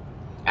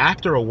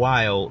 After a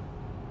while,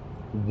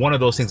 one of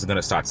those things is going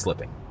to start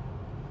slipping.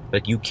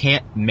 You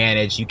can't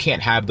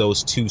have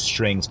those 2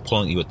 strings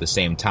pulling you at the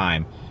same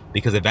time,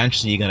 because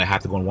eventually you're going to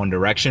have to go in one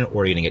direction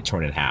or you're going to get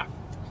torn in half.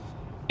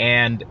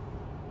 And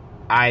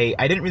I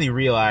didn't really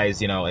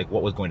realize,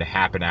 what was going to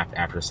happen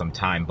after some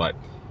time, but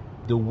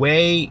the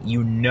way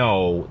you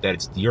know that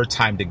it's your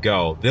time to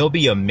go, there'll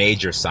be a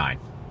major sign.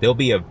 There'll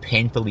be a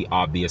painfully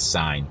obvious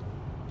sign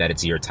that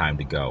it's your time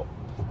to go.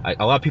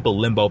 A lot of people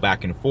limbo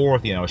back and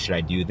forth, should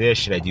I do this?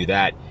 Should I do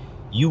that?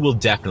 You will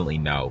definitely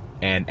know.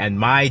 And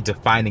my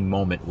defining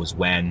moment was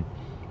when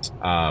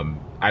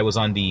I was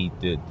on the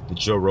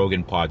Joe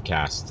Rogan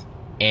podcast,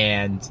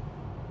 and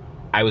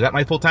I was at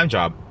my full-time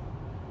job.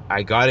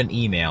 I got an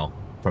email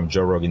from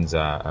Joe Rogan's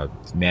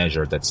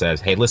manager that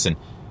says, hey, listen,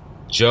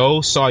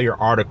 Joe saw your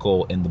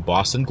article in the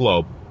Boston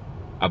Globe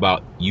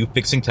about you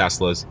fixing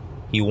Teslas.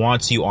 He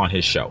wants you on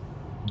his show.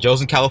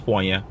 Joe's in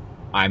California.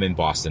 I'm in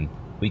Boston.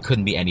 We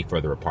couldn't be any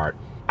further apart.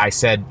 I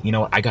said, you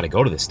know what? I got to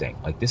go to this thing.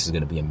 Like, this is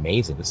going to be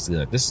amazing. This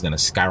is going to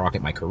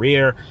skyrocket my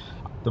career.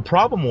 The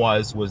problem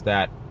was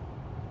that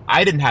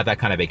I didn't have that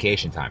kind of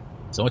vacation time.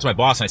 So I went to my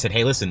boss and I said,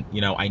 hey, listen,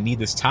 I need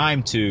this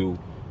time to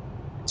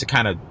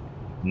kind of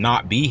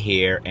not be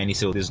here. And he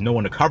said, well, there's no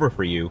one to cover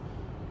for you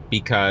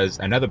because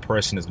another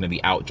person is going to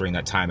be out during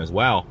that time as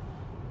well.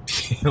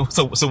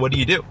 So what do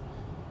you do?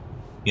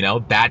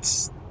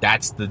 That's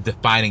the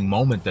defining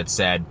moment that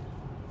said,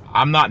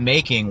 I'm not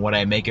making what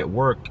I make at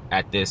work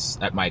at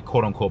my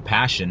quote unquote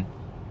passion,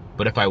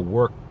 but if I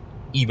work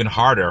even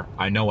harder,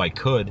 I know I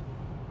could.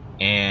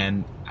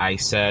 And I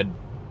said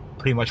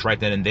pretty much right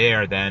then and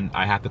there, then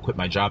I have to quit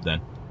my job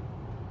then.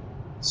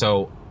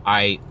 So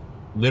I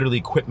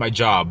literally quit my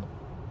job.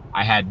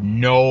 I had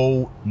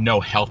no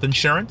health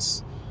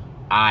insurance.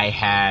 I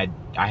had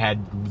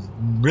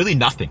really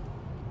nothing.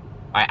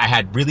 I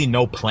had really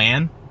no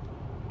plan.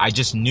 I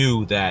just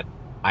knew that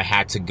I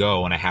had to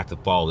go and I had to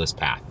follow this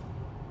path.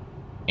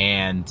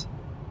 And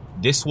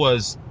this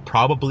was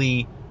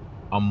probably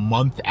a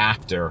month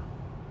after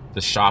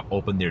the shop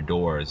opened their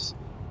doors.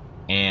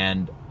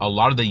 And a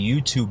lot of the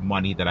YouTube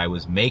money that I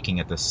was making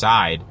at the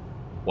side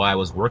while I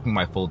was working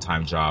my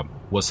full-time job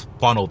was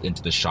funneled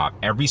into the shop.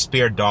 Every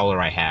spare dollar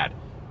I had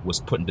was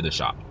put into the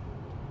shop.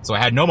 So I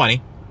had no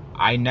money.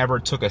 I never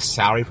took a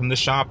salary from the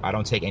shop. I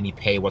don't take any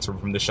pay whatsoever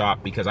from the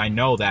shop because I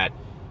know that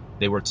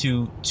there were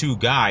two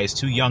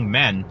young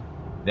men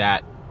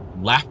that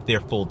left their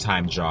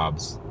full-time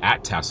jobs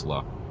at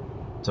Tesla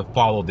to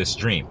follow this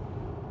dream.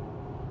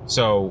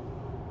 So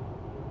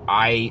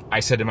I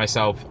said to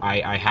myself,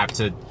 I have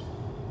to,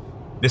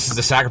 this is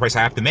the sacrifice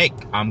I have to make.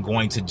 I'm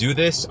going to do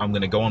this. I'm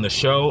going to go on the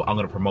show. I'm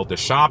going to promote the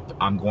shop.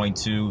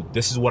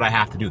 This is what I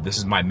have to do. This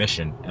is my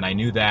mission. And I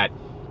knew that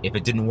if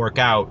it didn't work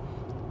out,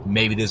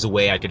 maybe there's a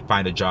way I could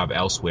find a job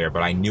elsewhere,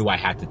 but I knew I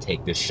had to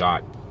take this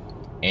shot.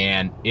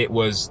 And it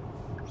was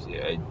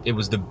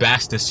the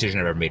best decision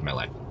I've ever made in my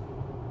life.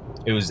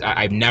 It was,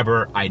 I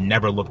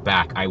never looked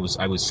back. I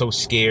was so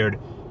scared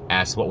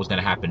as to what was going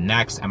to happen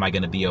next. Am I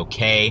going to be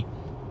okay?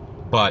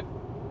 But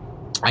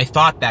I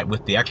thought that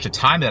with the extra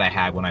time that I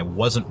had when I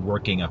wasn't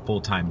working a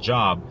full-time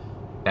job,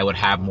 that would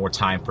have more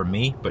time for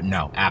me. But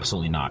no,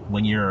 absolutely not.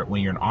 When you're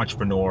an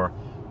entrepreneur,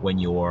 when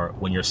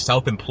you're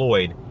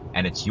self-employed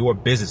and it's your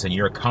business and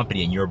your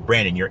company and your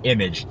brand and your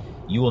image,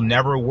 you will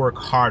never work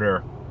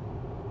harder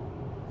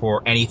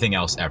for anything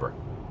else ever.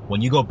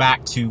 When you go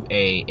back to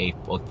a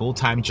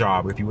full-time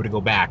job, or if you were to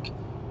go back,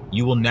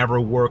 you will never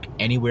work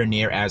anywhere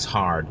near as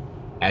hard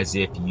as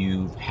if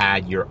you've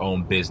had your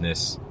own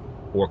business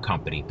or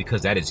company,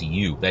 because that is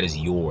you. That is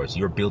yours.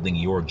 You're building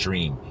your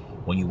dream.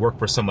 When you work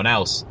for someone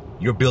else,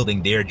 you're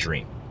building their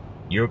dream.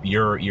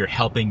 You're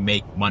helping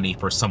make money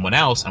for someone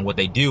else, and what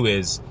they do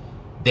is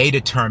they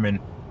determine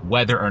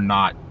whether or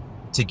not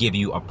to give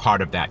you a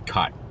part of that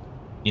cut.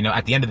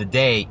 At the end of the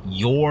day,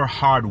 your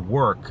hard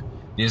work,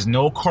 there's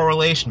no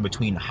correlation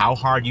between how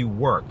hard you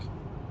work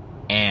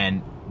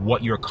and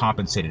what you're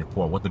compensated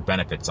for, what the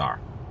benefits are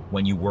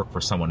when you work for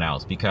someone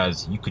else,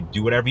 because you could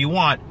do whatever you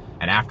want,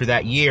 and after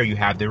that year you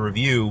have their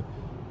review,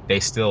 they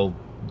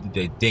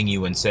ding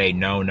you and say,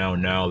 no,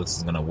 this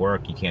isn't going to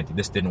work. You can't do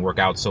this. Didn't work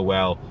out so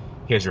well.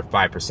 Here's your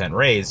 5%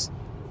 raise.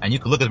 And you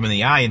could look at them in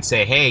the eye and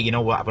say, hey, you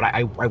know what? But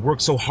I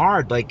worked so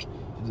hard. Like,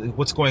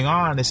 what's going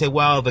on? And they say,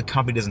 well, the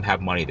company doesn't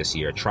have money this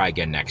year. Try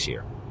again next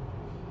year.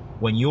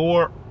 When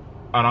you're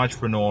an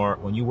entrepreneur,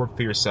 when you work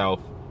for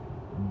yourself,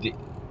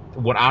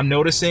 what I'm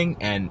noticing,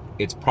 and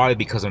it's probably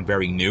because I'm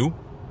very new,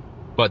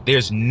 but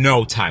there's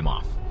no time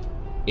off.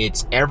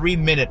 It's every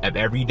minute of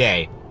every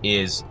day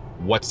is,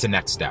 what's the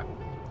next step?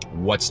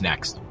 What's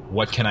next?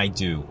 What can I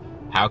do?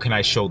 How can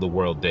I show the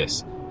world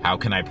this? How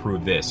can I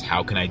prove this?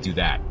 How can I do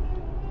that?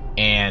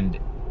 And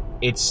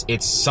it's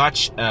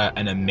such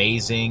an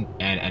amazing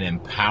and an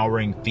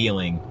empowering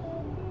feeling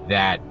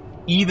that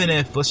even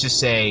if, let's just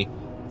say,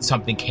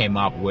 something came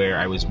up where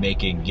I was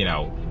making,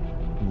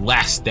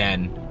 less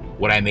than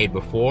what I made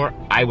before,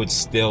 I would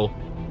still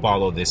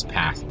follow this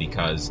path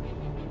because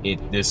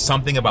there's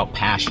something about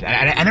passion.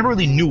 I never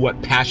really knew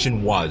what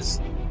passion was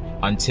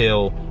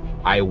until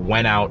I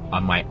went out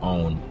on my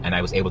own and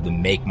I was able to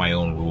make my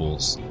own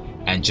rules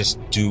and just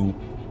do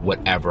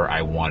whatever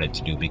I wanted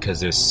to do, because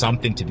there's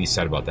something to be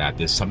said about that.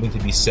 There's something to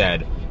be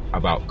said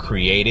about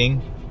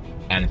creating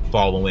and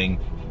following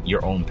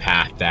your own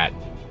path that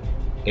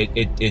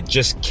it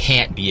just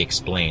can't be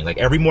explained. Like,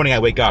 every morning I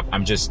wake up,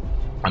 I'm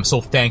so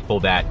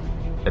thankful that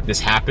this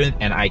happened,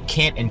 and I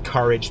can't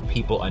encourage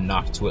people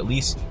enough to at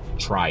least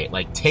try it.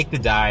 Like, take the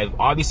dive.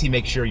 Obviously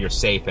make sure you're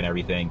safe and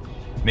everything,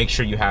 make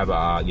sure you have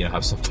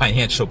have some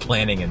financial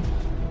planning and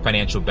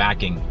financial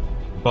backing.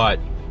 But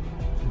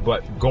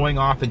going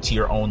off into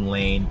your own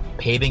lane,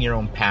 paving your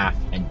own path,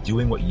 and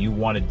doing what you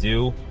want to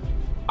do,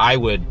 I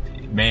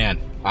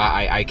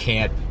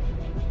can't.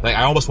 Like,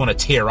 I almost want to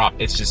tear up.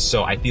 It's just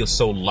I feel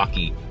so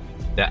lucky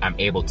that I'm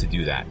able to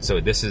do that.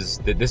 So this is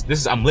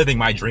I'm living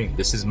my dream.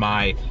 This is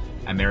my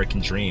American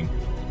dream.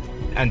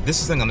 And this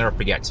is something I'll never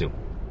forget too.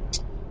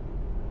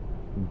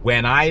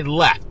 When I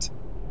left,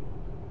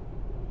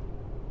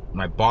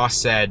 my boss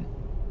said,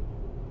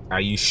 "Are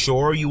you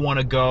sure you want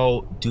to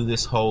go do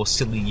this whole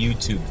silly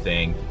YouTube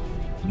thing?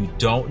 You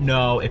don't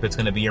know if it's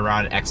going to be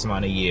around X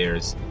amount of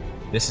years.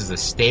 This is a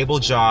stable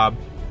job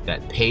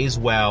that pays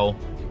well.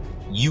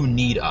 You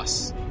need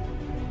us."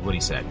 What he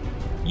said.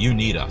 You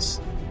need us.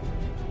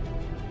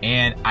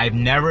 And I've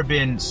never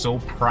been so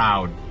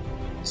proud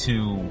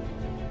to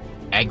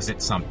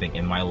exit something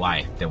in my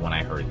life than when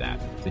I heard that.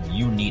 That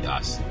you need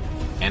us.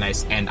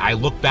 And I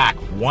look back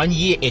 1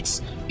 year.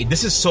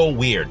 This is so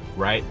weird,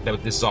 right?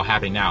 That this is all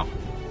happening now.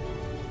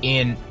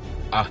 In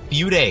a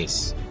few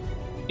days,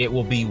 it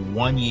will be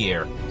 1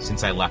 year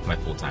since I left my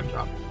full-time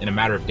job. In a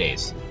matter of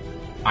days.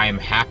 I am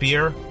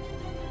happier.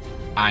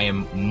 I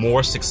am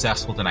more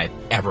successful than I've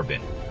ever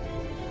been.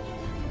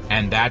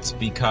 And that's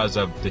because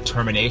of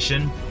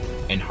determination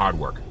and hard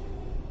work.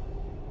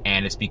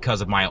 And it's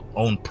because of my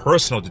own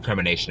personal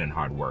determination and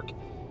hard work.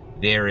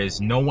 There is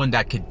no one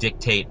that could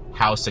dictate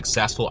how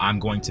successful I'm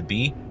going to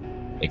be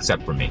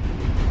except for me.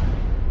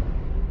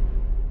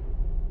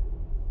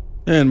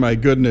 And my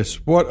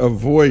goodness, what a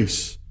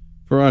voice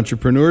for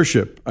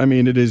entrepreneurship. I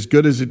mean, that is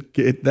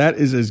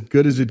as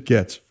good as it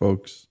gets,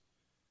 folks.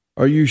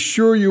 Are you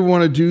sure you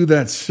want to do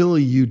that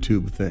silly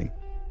YouTube thing?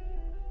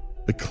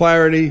 The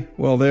clarity,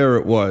 well, there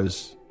it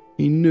was.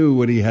 He knew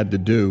what he had to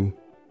do.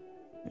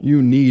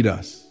 You need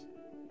us,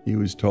 he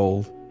was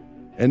told.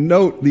 And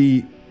note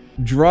the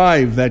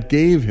drive that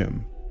gave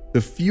him,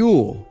 the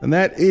fuel. And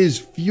that is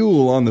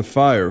fuel on the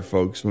fire,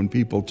 folks, when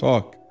people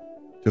talk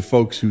to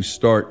folks who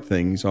start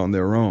things on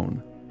their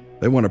own.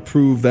 They want to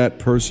prove that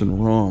person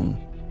wrong.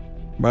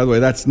 By the way,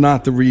 that's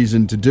not the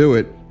reason to do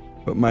it,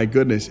 but my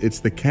goodness, it's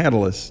the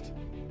catalyst.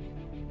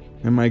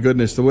 And my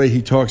goodness, the way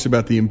he talks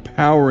about the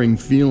empowering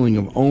feeling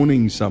of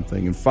owning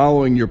something and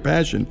following your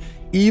passion,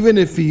 even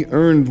if he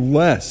earned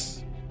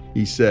less,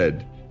 he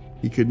said,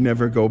 he could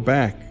never go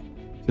back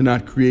to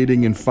not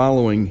creating and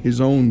following his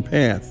own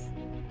path.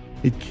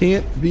 It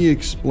can't be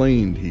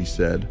explained, he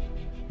said.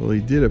 Well, he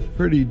did a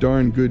pretty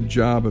darn good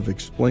job of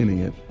explaining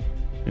it.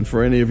 And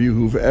for any of you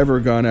who've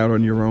ever gone out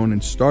on your own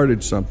and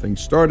started something,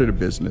 started a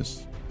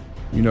business,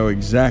 you know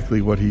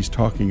exactly what he's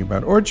talking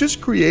about. Or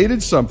just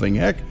created something,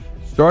 heck,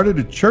 started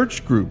a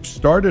church group,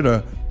 started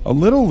a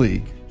Little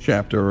League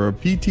chapter or a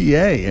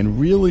PTA and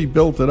really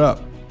built it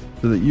up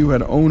so that you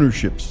had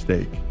ownership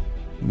stake.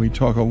 And we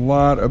talk a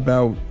lot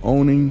about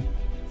owning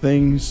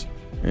things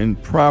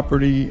and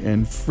property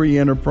and free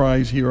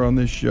enterprise here on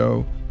this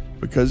show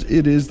because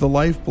it is the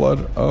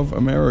lifeblood of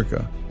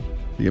America.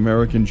 The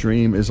American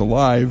dream is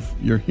alive.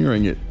 You're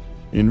hearing it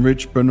in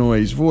Rich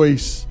Benoit's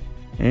voice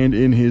and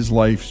in his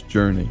life's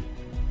journey.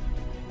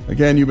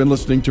 Again, you've been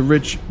listening to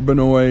Rich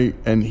Benoit,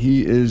 and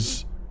he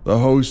is the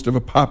host of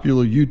a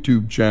popular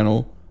YouTube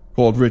channel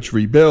called Rich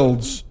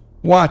Rebuilds.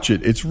 Watch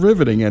it. It's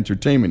riveting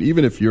entertainment,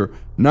 even if you're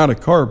not a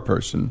car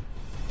person.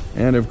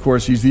 And, of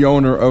course, he's the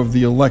owner of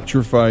the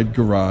Electrified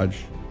Garage.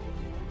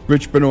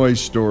 Rich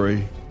Benoit's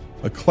story,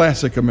 a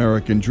classic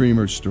American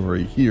dreamer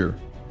story here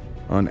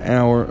on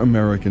Our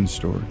American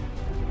Story.